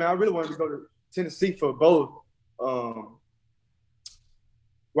 Tennessee? Yeah, man, I really wanted to go to Tennessee for both.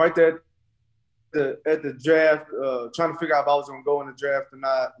 Right there at the draft, trying to figure out if I was going to go in the draft or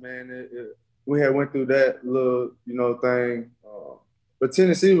not, man. We had went through that little, thing. But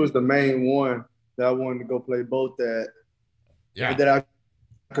Tennessee was the main one that I wanted to go play both at. Yeah. And that I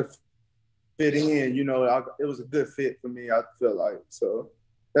could fit in, it was a good fit for me, I feel like. So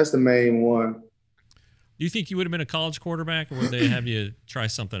that's the main one. Do you think you would have been a college quarterback, or would they have you try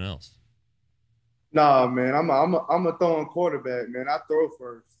something else? Nah, man, I'm a throwing quarterback, man. I throw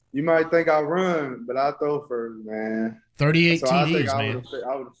first. You might think I run, but I throw first, man. 38 so TDs, I think man.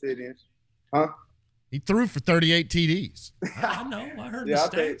 I would have fit in. Huh? He threw for 38 TDs. I know. I heard the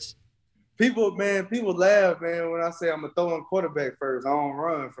stats. People laugh, man, when I say I'm a throwing quarterback first. I don't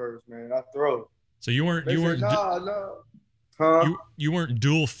run first, man. I throw. So you weren't. No. Huh? You weren't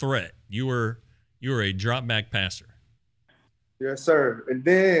dual threat. You were You were a drop back passer. Yes, sir. And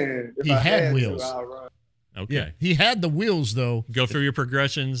then if he I had wheels. I'll run. Okay. Yeah, he had the wheels though. Go through your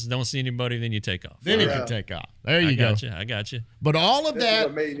progressions. Don't see anybody, then you take off. Then he can take off. There you go. I got you. But all of that,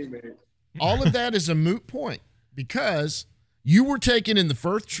 all of that is a moot point because you were taken in the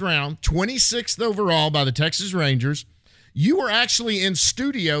first round, 26th overall by the Texas Rangers. You were actually in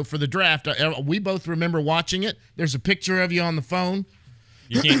studio for the draft. We both remember watching it. There's a picture of you on the phone.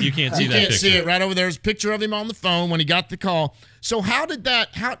 You can't see that picture. You can't see it right over there. There's a picture of him on the phone when he got the call. So how did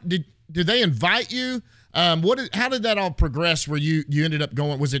they invite you? How did that all progress where you ended up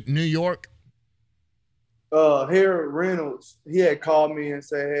going? Was it New York? Here Reynolds, he had called me and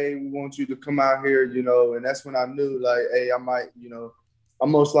said, hey, we want you to come out here, and that's when I knew, like, hey, I might,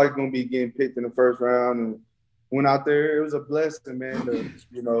 I'm most likely going to be getting picked in the first round. And went out there. It was a blessing, man,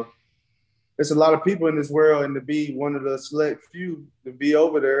 there's a lot of people in this world, and to be one of the select few to be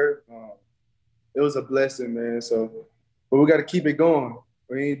over there, it was a blessing, man. So, but we got to keep it going.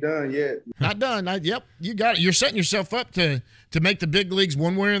 We ain't done yet. Not done. Yep, you got it. You're setting yourself up to make the big leagues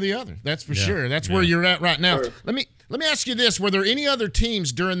one way or the other. That's for sure. That's where you're at right now. Sure. Let me ask you this: were there any other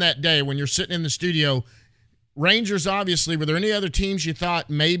teams during that day when you're sitting in the studio? Rangers, obviously. Were there any other teams you thought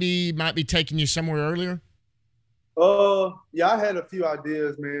maybe might be taking you somewhere earlier? Yeah, I had a few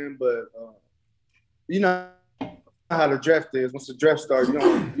ideas, man, but you know how the draft is. Once the draft starts, you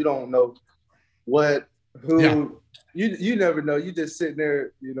don't know who. Yeah. You never know. You just sitting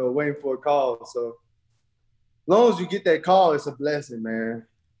there, waiting for a call. So as long as you get that call, it's a blessing, man.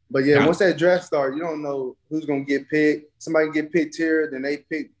 But yeah, once that draft starts, you don't know who's gonna get picked. Somebody get picked here, then they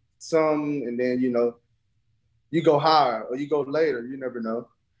pick some, and then you go higher or you go later. You never know.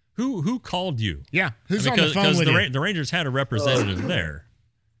 Who called you? Yeah, who's on the phone with you? The Rangers had a representative there.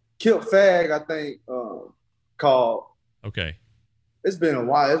 Kilt Fag, I think, called. Okay. It's been a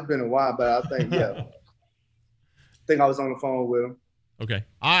while, but I think, yeah. I think I was on the phone with him. Okay.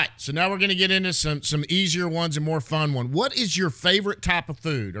 All right, so now we're going to get into some easier ones and more fun ones. What is your favorite type of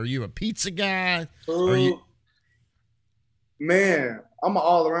food? Are you a pizza guy? Man, I'm an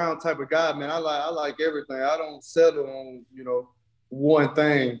all-around type of guy, man. I like everything. I don't settle on, one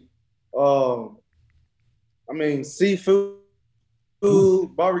thing. Seafood,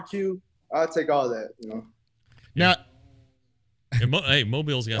 barbecue, I take all that, Now, hey,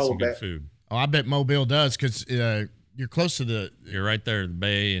 Mobile's got some good food. Oh, I bet Mobile does because you're close to you're right there, the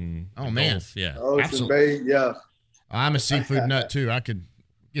bay and Gulf. Yeah. Ocean Bay, yeah. I'm a seafood nut too. I could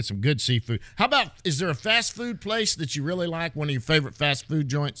get some good seafood. How about, is there a fast food place that you really like? One of your favorite fast food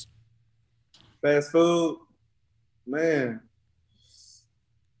joints? Fast food, man.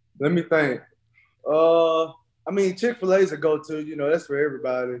 Let me think. Chick-fil-A's a go-to. That's for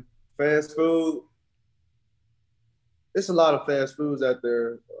everybody. Fast food. It's a lot of fast foods out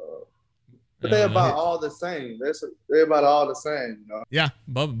there. But they're about all the same. They're about all the same, Yeah.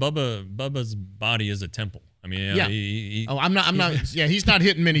 Bubba's body is a temple. I mean, yeah. I'm not. Yeah, he's not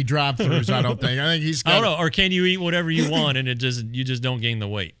hitting many drive-throughs. I don't think. I think he's. I don't know. Or can you eat whatever you want and you just don't gain the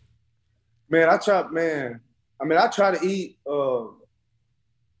weight? Man, I try to eat,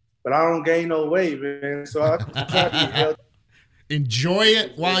 but I don't gain no weight, man. So I try to eat healthy. Enjoy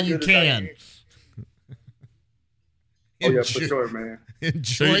it while you can. Oh yeah, for sure, man.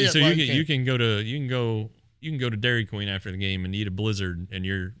 Enjoy it. So you can go to Dairy Queen after the game and eat a Blizzard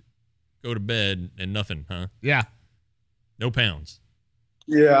and go to bed and nothing, huh? Yeah. No pounds.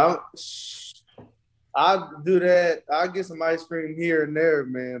 Yeah, I do that. I get some ice cream here and there,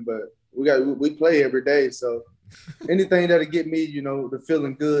 man. But we play every day, so anything that'll get me, to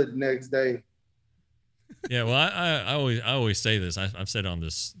feeling good the next day. Yeah, well, I always say this. I've said it on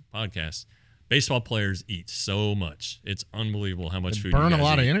this podcast. Baseball players eat so much. It's unbelievable how much food burn you guys a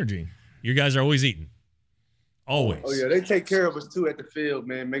lot eat. of energy. You guys are always eating. Always. Oh yeah, they take care of us too at the field,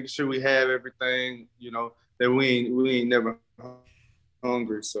 man. Making sure we have everything, that we ain't never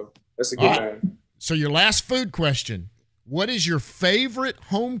hungry. So that's a good thing. So your last food question: what is your favorite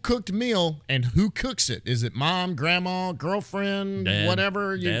home cooked meal, and who cooks it? Is it mom, grandma, girlfriend,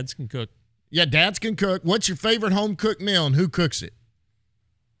 whatever? Dads can cook. Yeah, dads can cook. What's your favorite home cooked meal, and who cooks it?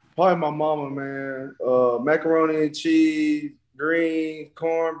 Probably my mama, man. Macaroni and cheese, greens,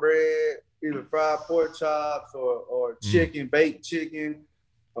 cornbread, either fried pork chops or chicken, baked chicken.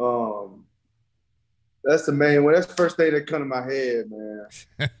 That's the main one. That's the first thing that come to my head, man.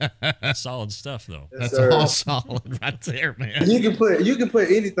 That's solid stuff, though. That's all solid right there, man. You can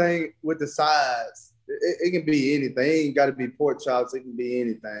put anything with the sides. It can be anything. It ain't got to be pork chops. It can be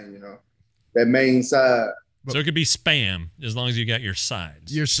anything, that main side. So it could be Spam as long as you got your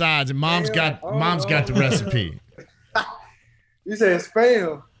sides. Your sides, and mom's got the recipe. You said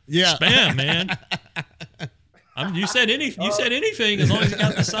Spam? Yeah. Spam, man. You said anything as long as you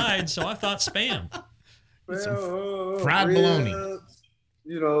got the sides, so I thought spam. Fried bologna.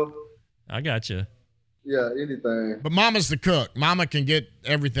 You know. I got you. Yeah, anything. But Mama's the cook. Mama can get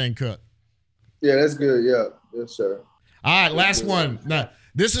everything cooked. Yeah, that's good. Yeah, yes, sir. All right, last one. Now,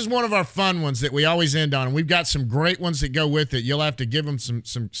 this is one of our fun ones that we always end on, and we've got some great ones that go with it. You'll have to give them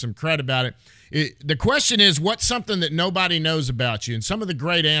some credit about it. The question is, what's something that nobody knows about you? And some of the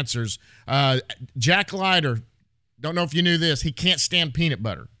great answers. Jack Leiter, don't know if you knew this. He can't stand peanut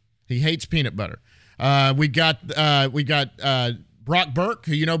butter. He hates peanut butter. We got Brock Burke,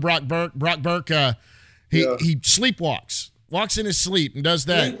 who you know Brock Burke. Brock Burke, he sleepwalks, walks in his sleep and does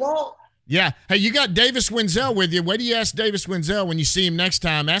that. Sleepwalk? Yeah. Hey, you got Davis Wenzel with you. What do you ask Davis Wenzel when you see him next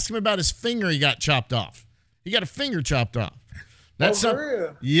time? Ask him about his finger he got chopped off. He got a finger chopped off. That's for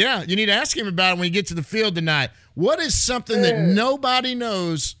real? Yeah, you need to ask him about it when you get to the field tonight. What is something that nobody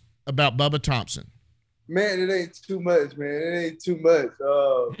knows about Bubba Thompson? Man, it ain't too much, man. It ain't too much.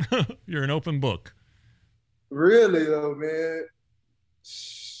 You're an open book. Really, though, man.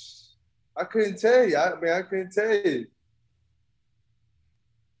 I couldn't tell you. I couldn't tell you.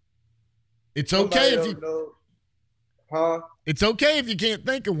 It's okay if you know. Huh? It's okay if you can't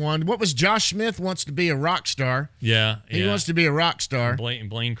think of one. What was Josh Smith wants to be a rock star? Yeah. He wants to be a rock star.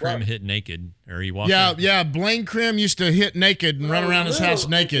 Blaine Crim hit naked, or he walked. Yeah. Blaine Crim used to hit naked and run around his house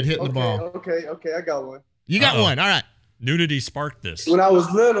naked, hitting the ball. Okay, I got one. You got one. All right. Nudity sparked this. When I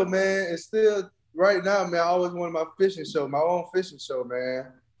was little, man, and still right now, man, I always wanted my own fishing show,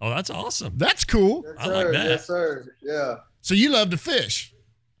 man. Oh, that's awesome. That's cool. Yes, I like that. Yes, sir. Yeah. So you love to fish.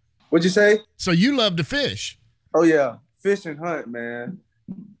 What'd you say? So you love to fish. Oh yeah, fish and hunt, man.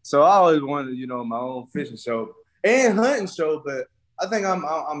 So I always wanted, my own fishing show and hunting show, but I think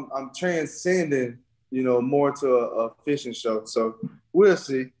I'm transcending, more to a fishing show. So we'll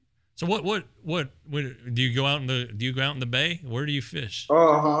see. So what do you go out in the bay? Where do you fish?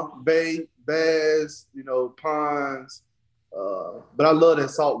 Bay, bass, ponds. But I love that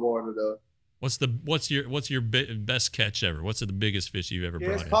salt water though. What's your best catch ever? What's the biggest fish you've ever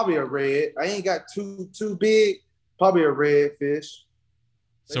brought? It's probably a red. I ain't got too big. Probably a red fish.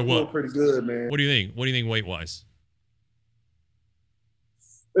 So what? Pretty good, man. What do you think? What do you think weight wise?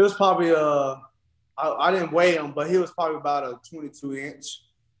 It was probably I didn't weigh him, but he was probably about a 22-inch.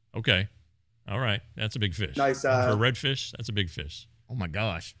 Okay, all right, that's a big fish. Nice size. For a redfish, that's a big fish. Oh my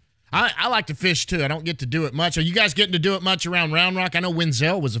gosh. I like to fish too. I don't get to do it much. Are you guys getting to do it much around Round Rock? I know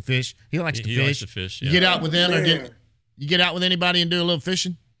Wenzel was a fish. He likes to fish. He likes to fish. Yeah. You get out with them, you get out with anybody and do a little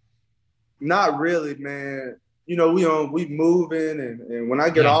fishing? Not really, man. We moving, and when I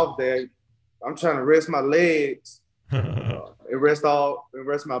get off there, I'm trying to rest my legs and rest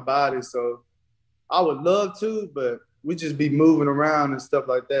my body. So I would love to, but we just be moving around and stuff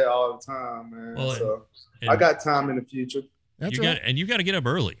like that all the time, man. Well, I got time in the future. You got to get up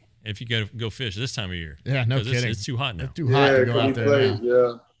early if you got to go fish this time of year. Yeah, no kidding. It's too hot now. It's too hot to go out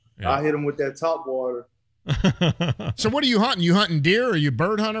there. Yeah. I hit them with that top water. So what are you hunting? You hunting deer or you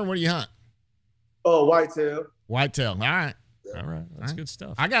bird hunter? What do you hunt? Oh, whitetail. Whitetail. All right. All right. That's good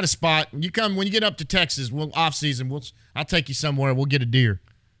stuff. I got a spot. When you get up to Texas, off season, I'll take you somewhere. We'll get a deer.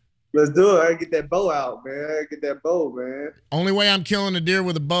 Let's do it. I get that bow out, man. Only way I'm killing a deer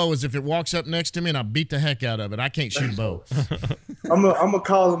with a bow is if it walks up next to me and I beat the heck out of it. I can't shoot a bow. I'm gonna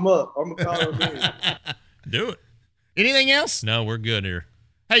call him up. I'm gonna call him in. Do it. Anything else? No, we're good here.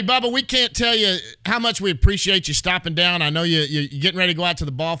 Hey, Bubba, we can't tell you how much we appreciate you stopping down. I know you're getting ready to go out to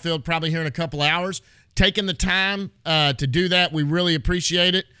the ball field probably here in a couple hours. Taking the time to do that, we really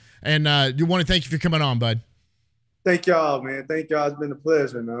appreciate it. And we want to thank you for coming on, bud. Thank y'all, man. Thank y'all. It's been a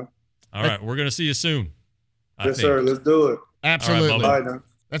pleasure, man. All right, we're going to see you soon. Yes, sir. Let's do it. Absolutely. All right,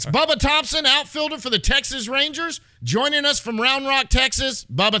 that's Bubba Thompson, outfielder for the Texas Rangers, joining us from Round Rock, Texas.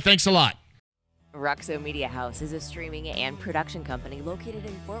 Bubba, thanks a lot. Roxo Media House is a streaming and production company located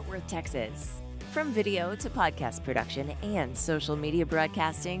in Fort Worth, Texas. From video to podcast production and social media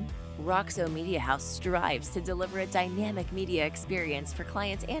broadcasting, Roxo Media House strives to deliver a dynamic media experience for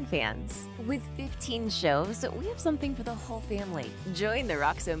clients and fans. With 15 shows, we have something for the whole family. Join the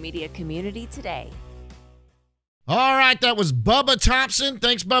Roxo Media community today. All right, that was Bubba Thompson.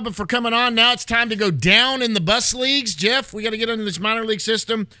 Thanks, Bubba, for coming on. Now it's time to go down in the bus leagues. Jeff, we got to get into this minor league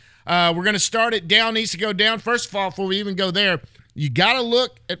system. We're going to start it down, needs to go down. First of all, before we even go there, you got to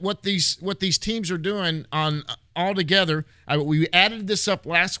look at what these teams are doing on all together. We added this up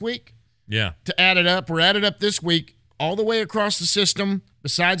last week. Yeah. To add it up, we're added up this week all the way across the system.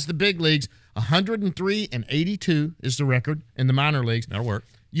 Besides the big leagues, 103-82 is the record in the minor leagues. That'll work.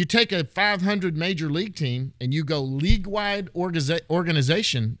 You take a 500 major league team and you go league-wide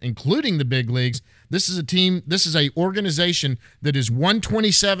organization, including the big leagues. This is a organization that is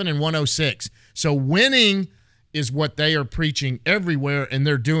 127 and 106. So winning is what they are preaching everywhere, and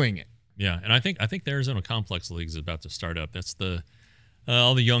they're doing it. Yeah, and I think the Arizona Complex League is about to start up. That's the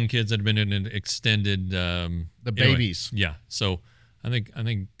all the young kids that have been in an extended the babies. Yeah, so I think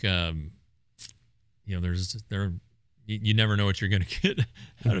you never know what you're going to get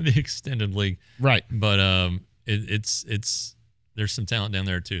out of the extended league, right? But it's there's some talent down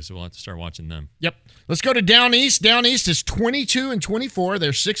there too, so we'll have to start watching them. Yep. Let's go to Down East. Down East is 22 and 24.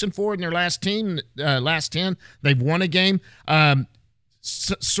 They're 6-4 in their last 10. They've won a game.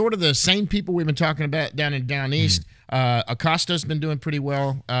 Sort of the same people we've been talking about down in Down East. Acosta's been doing pretty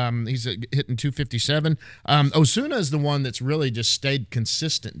well. He's hitting 257. Osuna is the one that's really just stayed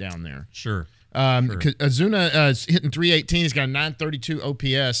consistent down there. Sure. Osuna is hitting 318. He's got a 932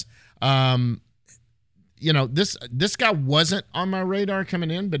 OPS. This guy wasn't on my radar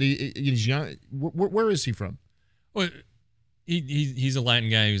coming in, but he's young. Where is he from? Well, he's a Latin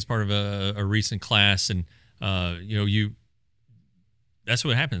guy. He was part of a recent class, and that's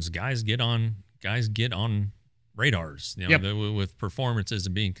what happens. Guys get on radars, with performances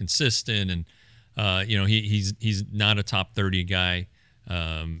and being consistent, and he's not a top 30 guy,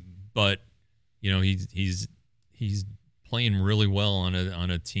 but he's playing really well on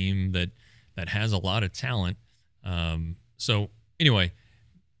a team that has a lot of talent. So anyway,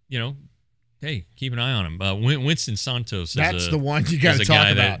 hey, keep an eye on him. Winston Santos. That's the one you got to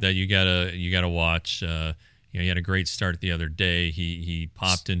talk about. That you gotta watch. He had a great start the other day. He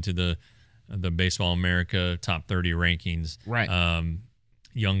popped into the Baseball America top 30 rankings. Right.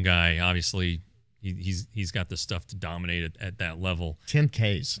 Young guy, obviously. He's got the stuff to dominate at that level. 10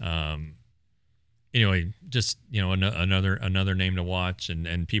 Ks. Anyway, just another name to watch,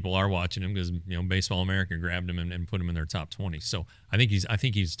 and people are watching him because Baseball America grabbed him and put him in their top 20. So I think he's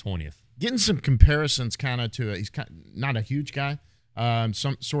 20th. Getting some comparisons kind of to he's not a huge guy.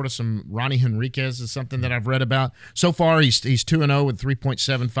 Some Ronnie Henriquez is something that I've read about. So far, he's 2-0 with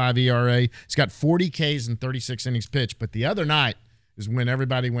 3.75 ERA. He's got 40 Ks and 36 innings pitched. But the other night is when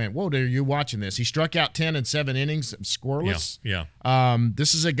everybody went, "Whoa, are you watching this?" He struck out 10 in 7 innings, scoreless. Yeah.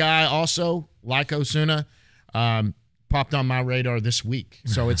 This is a guy also like Osuna. Popped on my radar this week.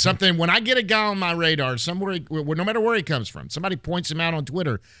 So it's something when I get a guy on my radar, somewhere, no matter where he comes from, somebody points him out on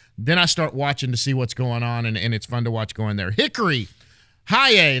Twitter, then I start watching to see what's going on, and it's fun to watch going there. Hickory,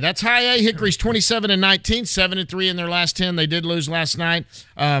 high A. That's high A. Hickory's 27 and 19, 7-3 in their last 10. They did lose last night.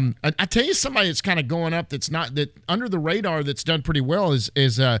 I tell you, somebody that's kind of going up that's not that under the radar that's done pretty well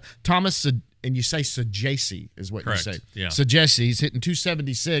is Thomas. And you say Sajasi is what Correct. You say. Yeah. Sajasi. He's hitting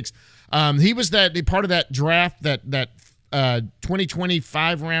 276. He was part of that draft, that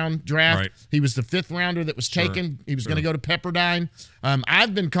 2025 round draft. Right. He was the 5th rounder that was taken. He was going to go to Pepperdine.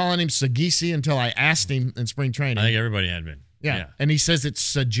 I've been calling him Sagisi until I asked him in spring training. I think everybody had been. Yeah. And he says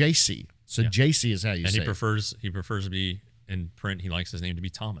it's Sajasi. Sajasi is how you say it. And he prefers to be in print. He likes his name to be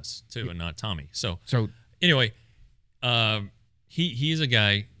Thomas too, and not Tommy. So anyway, he's a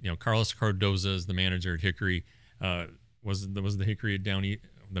guy. Carlos Cardoza is the manager at Hickory. Was the Hickory at Down East,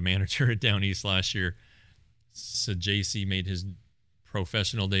 the manager at Down East last year. Sajasi made his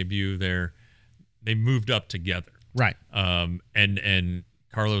professional debut there. They moved up together. Right. And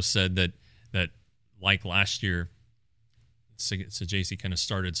Carlos said that like last year, Sajasi kind of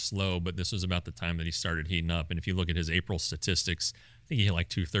started slow, but this was about the time that he started heating up. And if you look at his April statistics, I think he hit like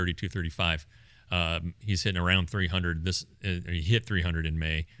 230, 235. He's hitting around 300. He hit 300 in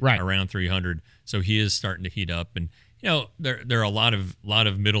May. Right. Around 300. So he is starting to heat up. And there are a lot of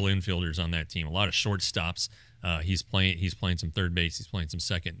middle infielders on that team. A lot of shortstops. He's playing some third base. He's playing some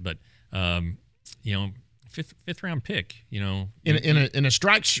second. But fifth round pick. In a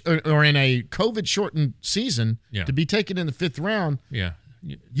strike or in a COVID shortened season, to be taken in the 5th round. Yeah.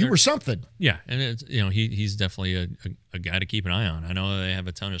 You were something. Yeah, and it's he's definitely a guy to keep an eye on. I know they have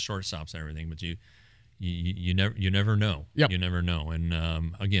a ton of shortstops and everything, but you never know. Yep. You never know. And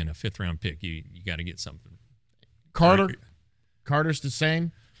again, a 5th round pick, you got to get something. Carter's the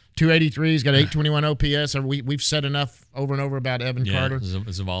same. 283. He's got 821 OPS. We've said enough over and over about Evan Carter.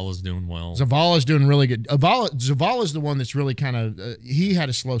 Zavala's doing well. Zavala's doing really good. Zavala's the one that's really kind of he had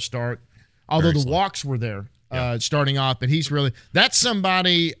a slow start, although the walks were there starting off. But that's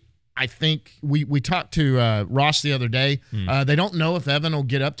somebody. I think we talked to Ross the other day. They don't know if Evan will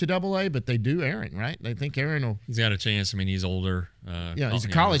get up to AA, but they do Aaron, right? They think Aaron will. He's got a chance. I mean, he's older. He's a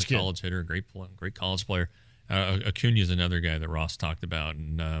college kid. College hitter, great college player. Acuna's another guy that Ross talked about,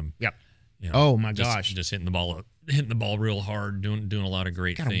 and Oh my gosh! Just hitting the ball real hard, doing a lot of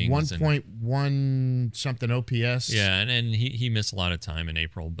great got things. 1.1 something OPS. Yeah, and he missed a lot of time in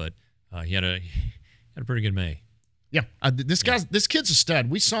April, but he had a pretty good May. Yeah, this kid's a stud.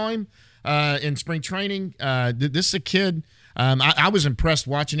 We saw him in spring training. This is a kid. I was impressed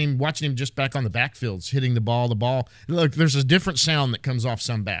watching him just back on the backfields, hitting the ball. Look, there's a different sound that comes off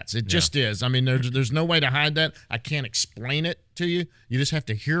some bats. It just is. I mean, there's no way to hide that. I can't explain it to you. You just have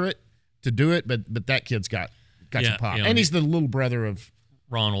to hear it to do it. But that kid's got some pop, and he's the little brother of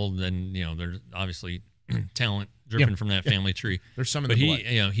Ronald. And there's obviously talent dripping from that family tree. There's some in the blood.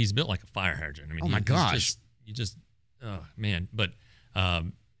 But he's built like a fire hydrant. I mean, oh my gosh, oh man. But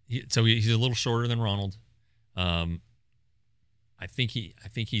so he's a little shorter than Ronald. I think he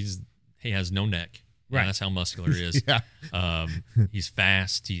has no neck. Right. That's how muscular he is. He's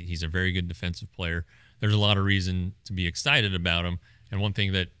fast. He's a very good defensive player. There's a lot of reason to be excited about him. And one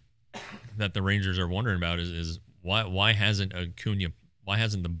thing that the Rangers are wondering about is why hasn't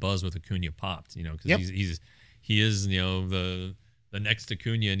the buzz with Acuna popped? Because he is the next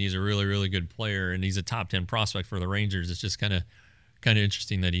Acuna, and he's a really, really good player, and he's a top 10 prospect for the Rangers. It's just kind of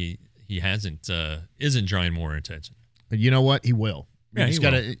interesting that he isn't drawing more attention. But you know what? He will. Yeah, he's got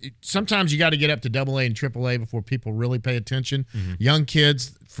to. Sometimes you got to get up to AA and AAA before people really pay attention. Mm-hmm. Young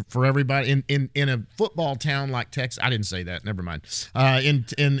kids, for everybody in a football town like Texas. I didn't say that. Never mind. In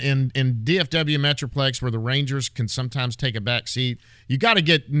DFW Metroplex, where the Rangers can sometimes take a back seat, you got to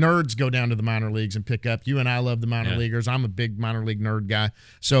get nerds go down to the minor leagues and pick up. You and I love the minor leaguers. I'm a big minor league nerd guy.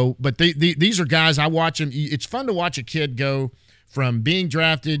 So, but these are guys I watch them. It's fun to watch a kid go from being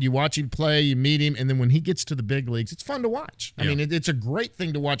drafted, you watch him play, you meet him, and then when he gets to the big leagues, it's fun to watch. I mean, it's a great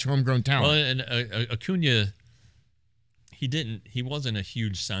thing to watch homegrown talent. Well, and Acuna, he wasn't a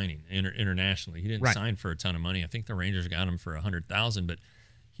huge signing internationally. He didn't sign for a ton of money. I think the Rangers got him for $100,000, but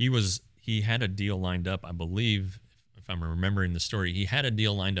he had a deal lined up, I believe, if I'm remembering the story, he had a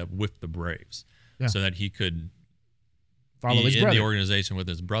deal lined up with the Braves so that he could follow his brother in the organization with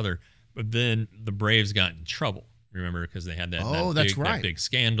his brother. But then the Braves got in trouble. Remember, because they had that big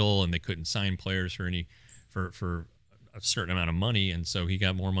scandal, and they couldn't sign players for a certain amount of money, and so he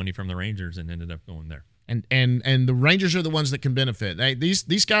got more money from the Rangers and ended up going there. And the Rangers are the ones that can benefit.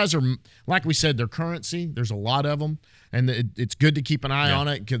 These guys are, like we said, they're currency. There's a lot of them, and it's good to keep an eye on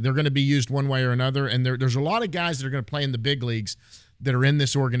it because they're going to be used one way or another. And there's a lot of guys that are going to play in the big leagues that are in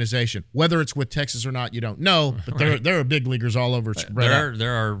this organization. Whether it's with Texas or not, you don't know. But there are big leaguers all over.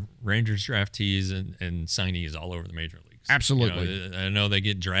 There are Rangers draftees and signees all over the major leagues. Absolutely. I know they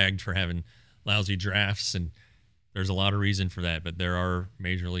get dragged for having lousy drafts, and there's a lot of reason for that. But there are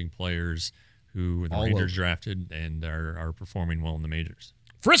major league players who the Rangers drafted and are performing well in the majors.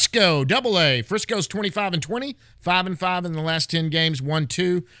 Frisco, AA. Frisco's 25-20, 5-5 in the last 10 games, 1-2.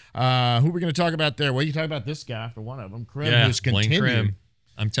 Who are we going to talk about there? Well, you talk about this guy for one of them, Krim, who's continued. Krim.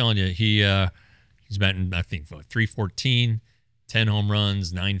 I'm telling you, he's batting, I think, 314, 10 home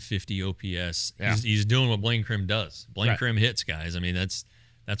runs, 950 OPS. Yeah. He's doing what Blaine Krim does. Blaine Krim hits guys. I mean, that's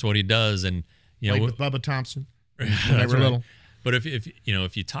what he does. And played with Bubba Thompson when they were little. But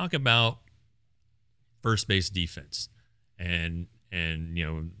if you talk about first base defense, and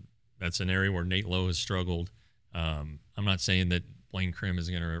that's an area where Nate Lowe has struggled. I'm not saying that Blaine Krim is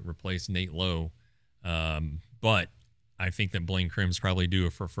going to replace Nate Lowe, but I think that Blaine Krim's probably due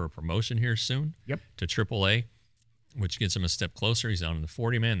for a promotion here soon to AAA, which gets him a step closer. He's out in the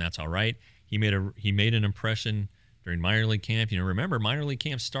 40-man. That's all right. He made an impression during minor league camp. Remember, minor league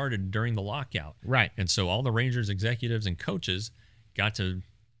camp started during the lockout. Right. And so all the Rangers executives and coaches got to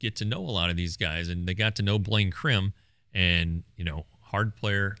get to know a lot of these guys, and they got to know Blaine Krim. And, hard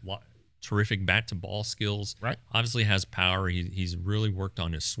player, terrific bat to ball skills. Right. Obviously has power. He's really worked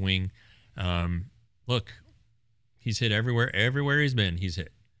on his swing. Look, he's hit everywhere. Everywhere he's been, he's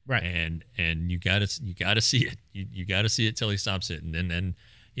hit. Right. And you gotta see it. You gotta see it till he stops hitting. And then,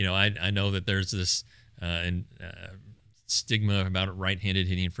 I know that there's this stigma about right-handed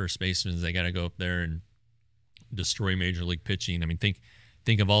hitting first basemen. They got to go up there and destroy major league pitching. I mean,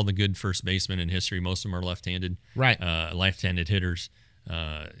 think of all the good first basemen in history. Most of them are left-handed. Right. Left-handed hitters.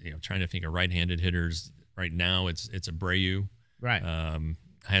 Trying to think of right-handed hitters right now. It's Abreu. Right. I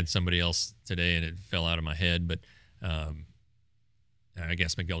had somebody else today, and it fell out of my head, but I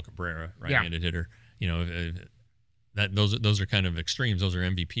guess Miguel Cabrera, right-handed hitter. Those are kind of extremes. Those are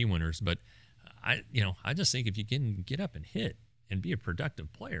MVP winners. But I just think if you can get up and hit and be a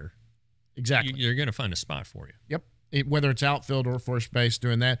productive player, exactly, you're going to find a spot for you. Yep. Whether it's outfield or first base,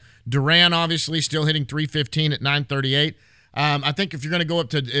 doing that. Duran, obviously, still hitting .315 at .938. I think if you're going to go up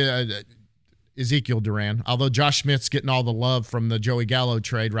to Ezekiel Duran. Although Josh Smith's getting all the love from the Joey Gallo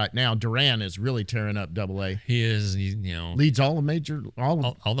trade right now, Duran is really tearing up Double-A. He is. He, leads all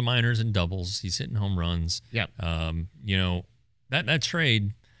the minors and doubles. He's hitting home runs. Yeah. That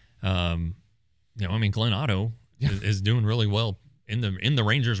trade. Glenn Otto is doing really well in the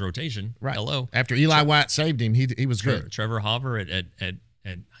Rangers rotation. Right. Hello. After Eli White saved him, he was good. Trevor Hauver at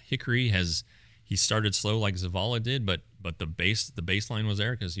Hickory he started slow like Zavala did, but the baseline was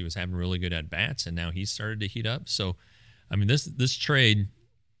there because he was having really good at bats, and now he's started to heat up. So, I mean, this trade,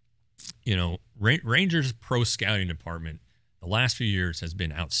 Rangers pro scouting department the last few years has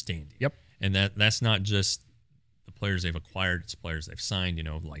been outstanding. Yep. And that's not just the players they've acquired; it's players they've signed.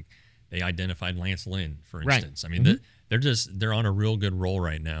 Like they identified Lance Lynn, for instance. Right. I mean, they're on a real good roll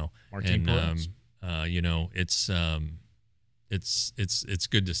right now. Martin and it's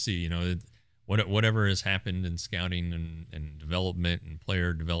good to see. Whatever has happened in scouting and development and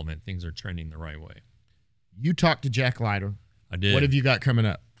player development, things are trending the right way. You talked to Jack Leiter. I did. What have you got coming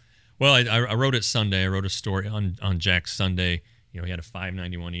up? Well, I wrote it Sunday. I wrote a story on Jack Sunday. He had a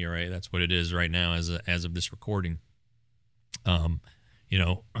 5.91 ERA. That's what it is right now as of this recording. The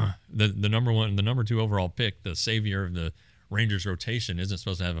number 2 overall pick, the savior of the Rangers rotation, isn't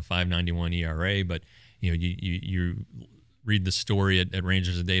supposed to have a 5.91 ERA, but you read the story at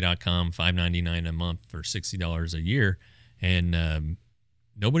rangersaday.com, $5.99 a month for $60 a year, and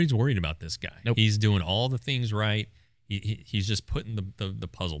nobody's worried about this guy. Nope. He's doing all the things right. He's just putting the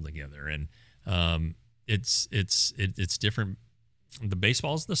puzzle together, and it's different. The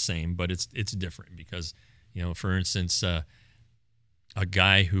baseball's the same, but it's different because for instance, a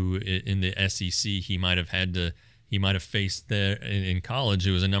guy who in the SEC he might have faced there in college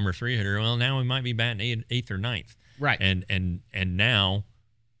who was a number 3 hitter. Well, now he might be batting 8th or 9th. Right. And now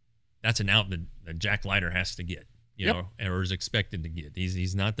that's an out that Jack Leiter has to get, or is expected to get.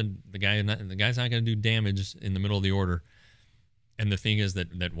 He's not the guy. The guy's not going to do damage in the middle of the order. And the thing is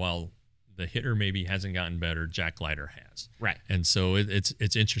that while the hitter maybe hasn't gotten better, Jack Leiter has. Right. And so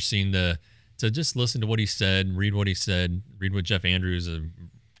it's interesting to just listen to what he said, read what Jeff Andrews, a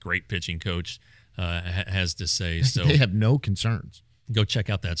great pitching coach, has to say. So they have no concerns. Go check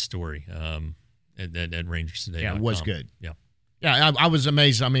out that story. At Rangers Today. Yeah, it was good. Yeah. Yeah, I was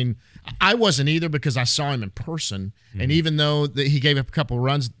amazed. I mean, I wasn't either because I saw him in person, and even though he gave up a couple of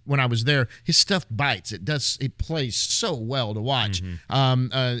runs when I was there, his stuff bites. It plays so well to watch.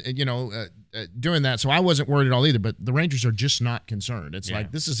 Doing that, so I wasn't worried at all either. But the Rangers are just not concerned. It's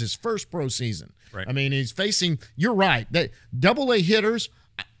like this is his first pro season. Right. I mean, he's facing. You're right. That Double-A hitters.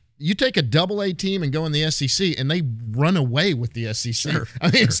 You take a Double-A team and go in the SEC, and they run away with the SEC. Sure, I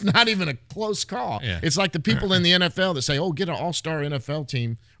mean, it's not even a close call. Yeah. It's like the people in the NFL that say, "Oh, get an all-star NFL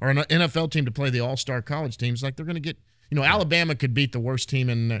team or an NFL team to play the all-star college teams." Like they're going to get, Alabama could beat the worst team,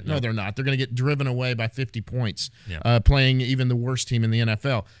 and no, they're not. They're going to get driven away by 50 points, playing even the worst team in the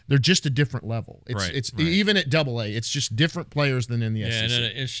NFL. They're just a different level. It's even at Double-A, it's just different players than in the SEC. And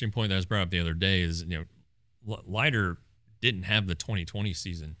an interesting point that was brought up the other day is, Leiter didn't have the 2020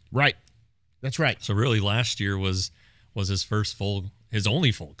 season. Right. That's right. So really last year was his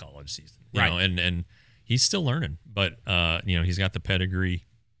only full college season. Right. And he's still learning, but he's got the pedigree.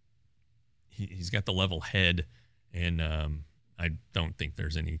 He's got the level head, and I don't think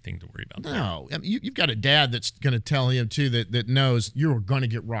there's anything to worry about. No. I mean, you've got a dad that's going to tell him too that knows you're going to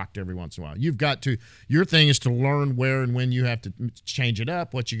get rocked every once in a while. You've got to. Your thing is to learn where and when you have to change it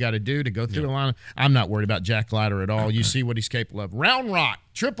up, what you got to do to go through the line. I'm not worried about Jack Leiter at all. You see what he's capable of. Round Rock,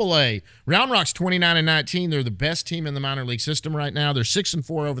 Triple-A. Round Rock's 29-19. They're the best team in the minor league system right now. They're 6-4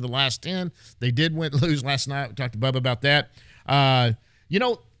 over the last 10. They did lose last night. We talked to Bubba about that.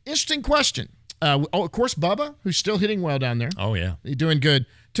 Interesting question. Of course, Bubba, who's still hitting well down there. Oh, yeah. He's doing good.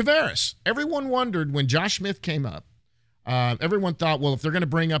 Tavares. Everyone wondered when Josh Smith came up. Everyone thought, well, if they're going to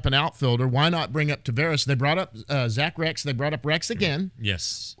bring up an outfielder, why not bring up Tavares? They brought up Zach Rex. They brought up Rex again.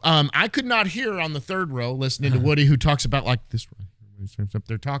 Yes. I could not hear on the third row listening to Woody, who talks about like this.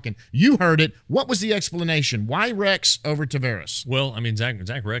 They're talking. You heard it. What was the explanation? Why Rex over Tavares? Well, I mean, Zach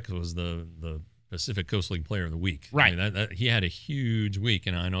Rex was the Pacific Coast League Player of the Week. Right. I mean, he had a huge week,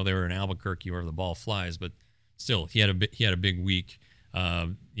 and I know they were in Albuquerque where the ball flies, but still, he had a big week.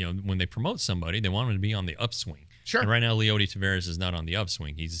 When they promote somebody, they want him to be on the upswing. Sure. And right now, Leody Tavares is not on the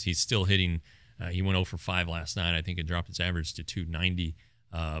upswing. He's still hitting. He went 0 for 5 last night. I think it dropped his average to 290.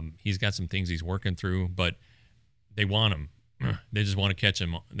 He's got some things he's working through, but they want him. They just want to catch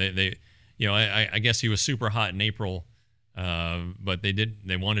him. I guess he was super hot in April, but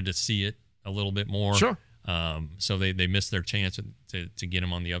they wanted to see it a little bit more. Sure. So they missed their chance to get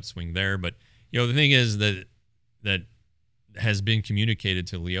him on the upswing there. But the thing is that has been communicated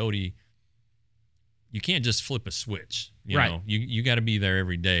to Leody you can't just flip a switch. You right. know, you got to be there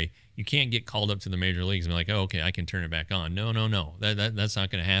every day. You can't get called up to the major leagues and be like, oh, okay, I can turn it back on. No. That's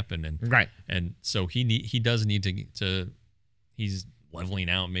not going to happen. And right. And so he does need to he's leveling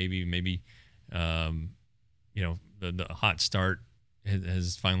out. Maybe you know, the hot start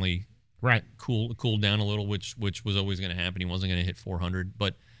has finally right cooled down a little, which was always going to happen. He wasn't going to hit 400,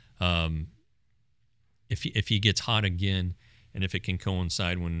 but if he gets hot again, and if it can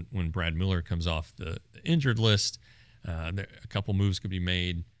coincide when Brad Miller comes off the injured list, a couple moves could be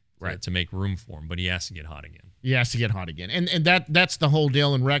made to make room for him. But he has to get hot again. He has to get hot again, and that's the whole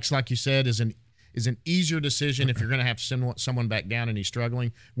deal. And Rex, like you said, is an easier decision if you're going to have to send someone back down and he's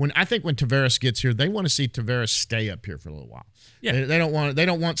struggling. When Taveras gets here, they want to see Taveras stay up here for a little while. Yeah, they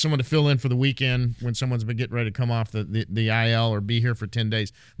don't want someone to fill in for the weekend when someone's been getting ready to come off the IL or be here for 10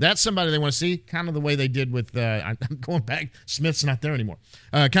 days. That's somebody they want to see, kind of the way they did with I'm going back. Smith's not there anymore.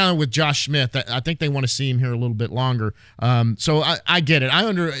 Kind of with Josh Smith. I think they want to see him here a little bit longer. So I get it.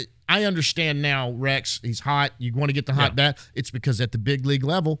 I understand now, Rex. He's hot. You want to get the hot bat. It's because at the big league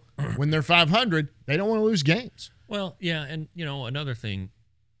level, when they're 500, they don't want to lose games. Well, yeah, and you know another thing,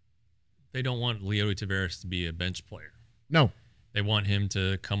 they don't want Leody Taveras to be a bench player. No, they want him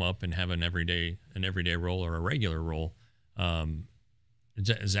to come up and have an everyday role or a regular role.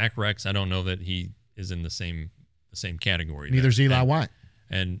 Zach Rex, I don't know that he is in the same category. Neither is Eli White.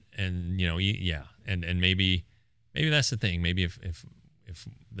 And you know, and maybe that's the thing. Maybe if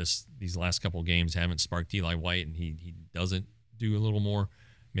these last couple of games haven't sparked Eli White and he doesn't do a little more,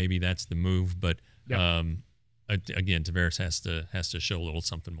 maybe that's the move. But again, Taveras has to show a little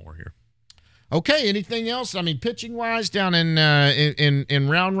something more here. Okay, anything else? I mean, pitching wise, down in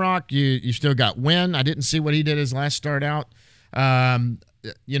Round Rock, you still got Wynn. I didn't see what he did his last start out.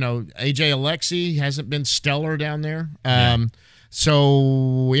 You know, AJ Alexi hasn't been stellar down there.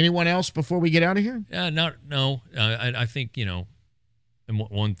 So anyone else before we get out of here? No. I think, you know, and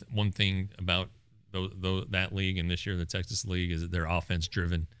one thing about that league and this year the Texas League is that they're offense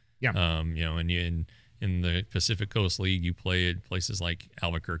driven. Yeah. You know, and in the Pacific Coast League, you play at places like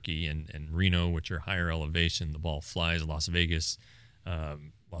Albuquerque and Reno, which are higher elevation. The ball flies. Las Vegas,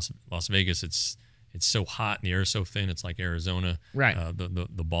 it's so hot and the air is so thin. It's like Arizona. Right.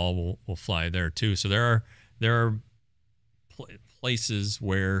 The ball will fly there too. So there are places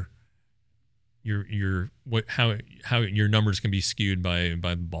where how your numbers can be skewed by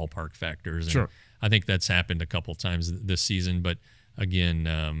ballpark factors. And sure. I think that's happened a couple times this season. But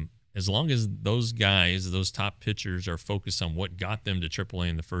again, as long as those top pitchers are focused on what got them to AAA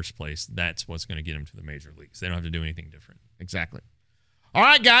in the first place, that's what's going to get them to the major leagues. They don't have to do anything different. Exactly. All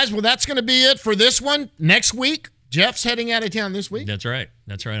right, guys. Well, that's going to be it for this one. Next week, Jeff's heading out of town this week. That's right.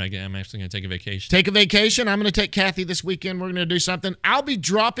 I'm actually going to take a vacation. Take a vacation. I'm going to take Kathy this weekend. We're going to do something. I'll be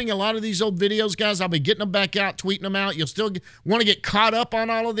dropping a lot of these old videos, guys. I'll be getting them back out, tweeting them out. You'll still want to get caught up on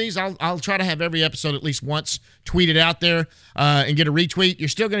all of these. I'll try to have every episode at least once tweeted out there and get a retweet. You're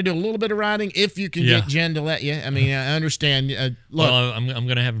still going to do a little bit of writing if you can get Jen to let you. I mean, I understand. Look, well, I'm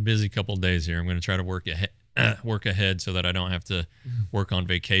going to have a busy couple of days here. I'm going to try to work ahead so that I don't have to work on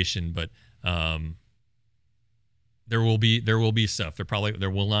vacation. But there will be stuff. There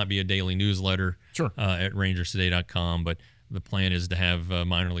will not be a daily newsletter at rangerstoday.com, but the plan is to have a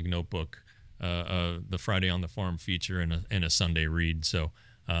minor league notebook, the Friday on the Farm feature and a Sunday read. So,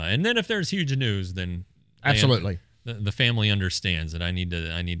 and then if there's huge news, then absolutely. The family understands that I need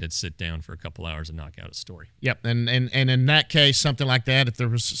to sit down for a couple hours and knock out a story. Yep, and in that case, something like that, if there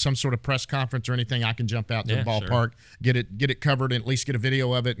was some sort of press conference or anything, I can jump out to the ballpark, get it covered, and at least get a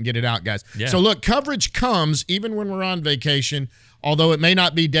video of it and get it out, guys. Yeah. So look, coverage comes even when we're on vacation, although it may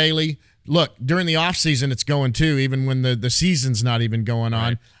not be daily. Look, during the off season, it's going too, even when the season's not even going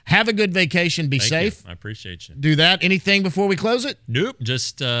on. Have a good vacation. Be safe. I appreciate you. Do that. Anything before we close it? Nope.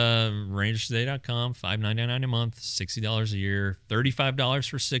 Just rangerstoday.com, $5.99 a month, $60 a year, $35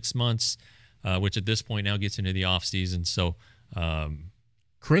 for 6 months, which at this point now gets into the off season. So,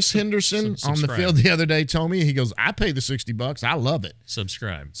 Chris Henderson on the field the other day told me, he goes, I pay the $60. I love it.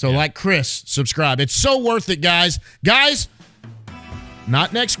 Subscribe. So like Chris, subscribe. It's so worth it, guys. Guys,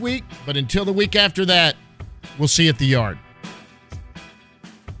 not next week, but until the week after that, we'll see you at the yard.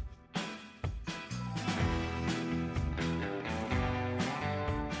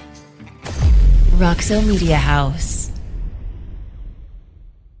 Roxo Media House.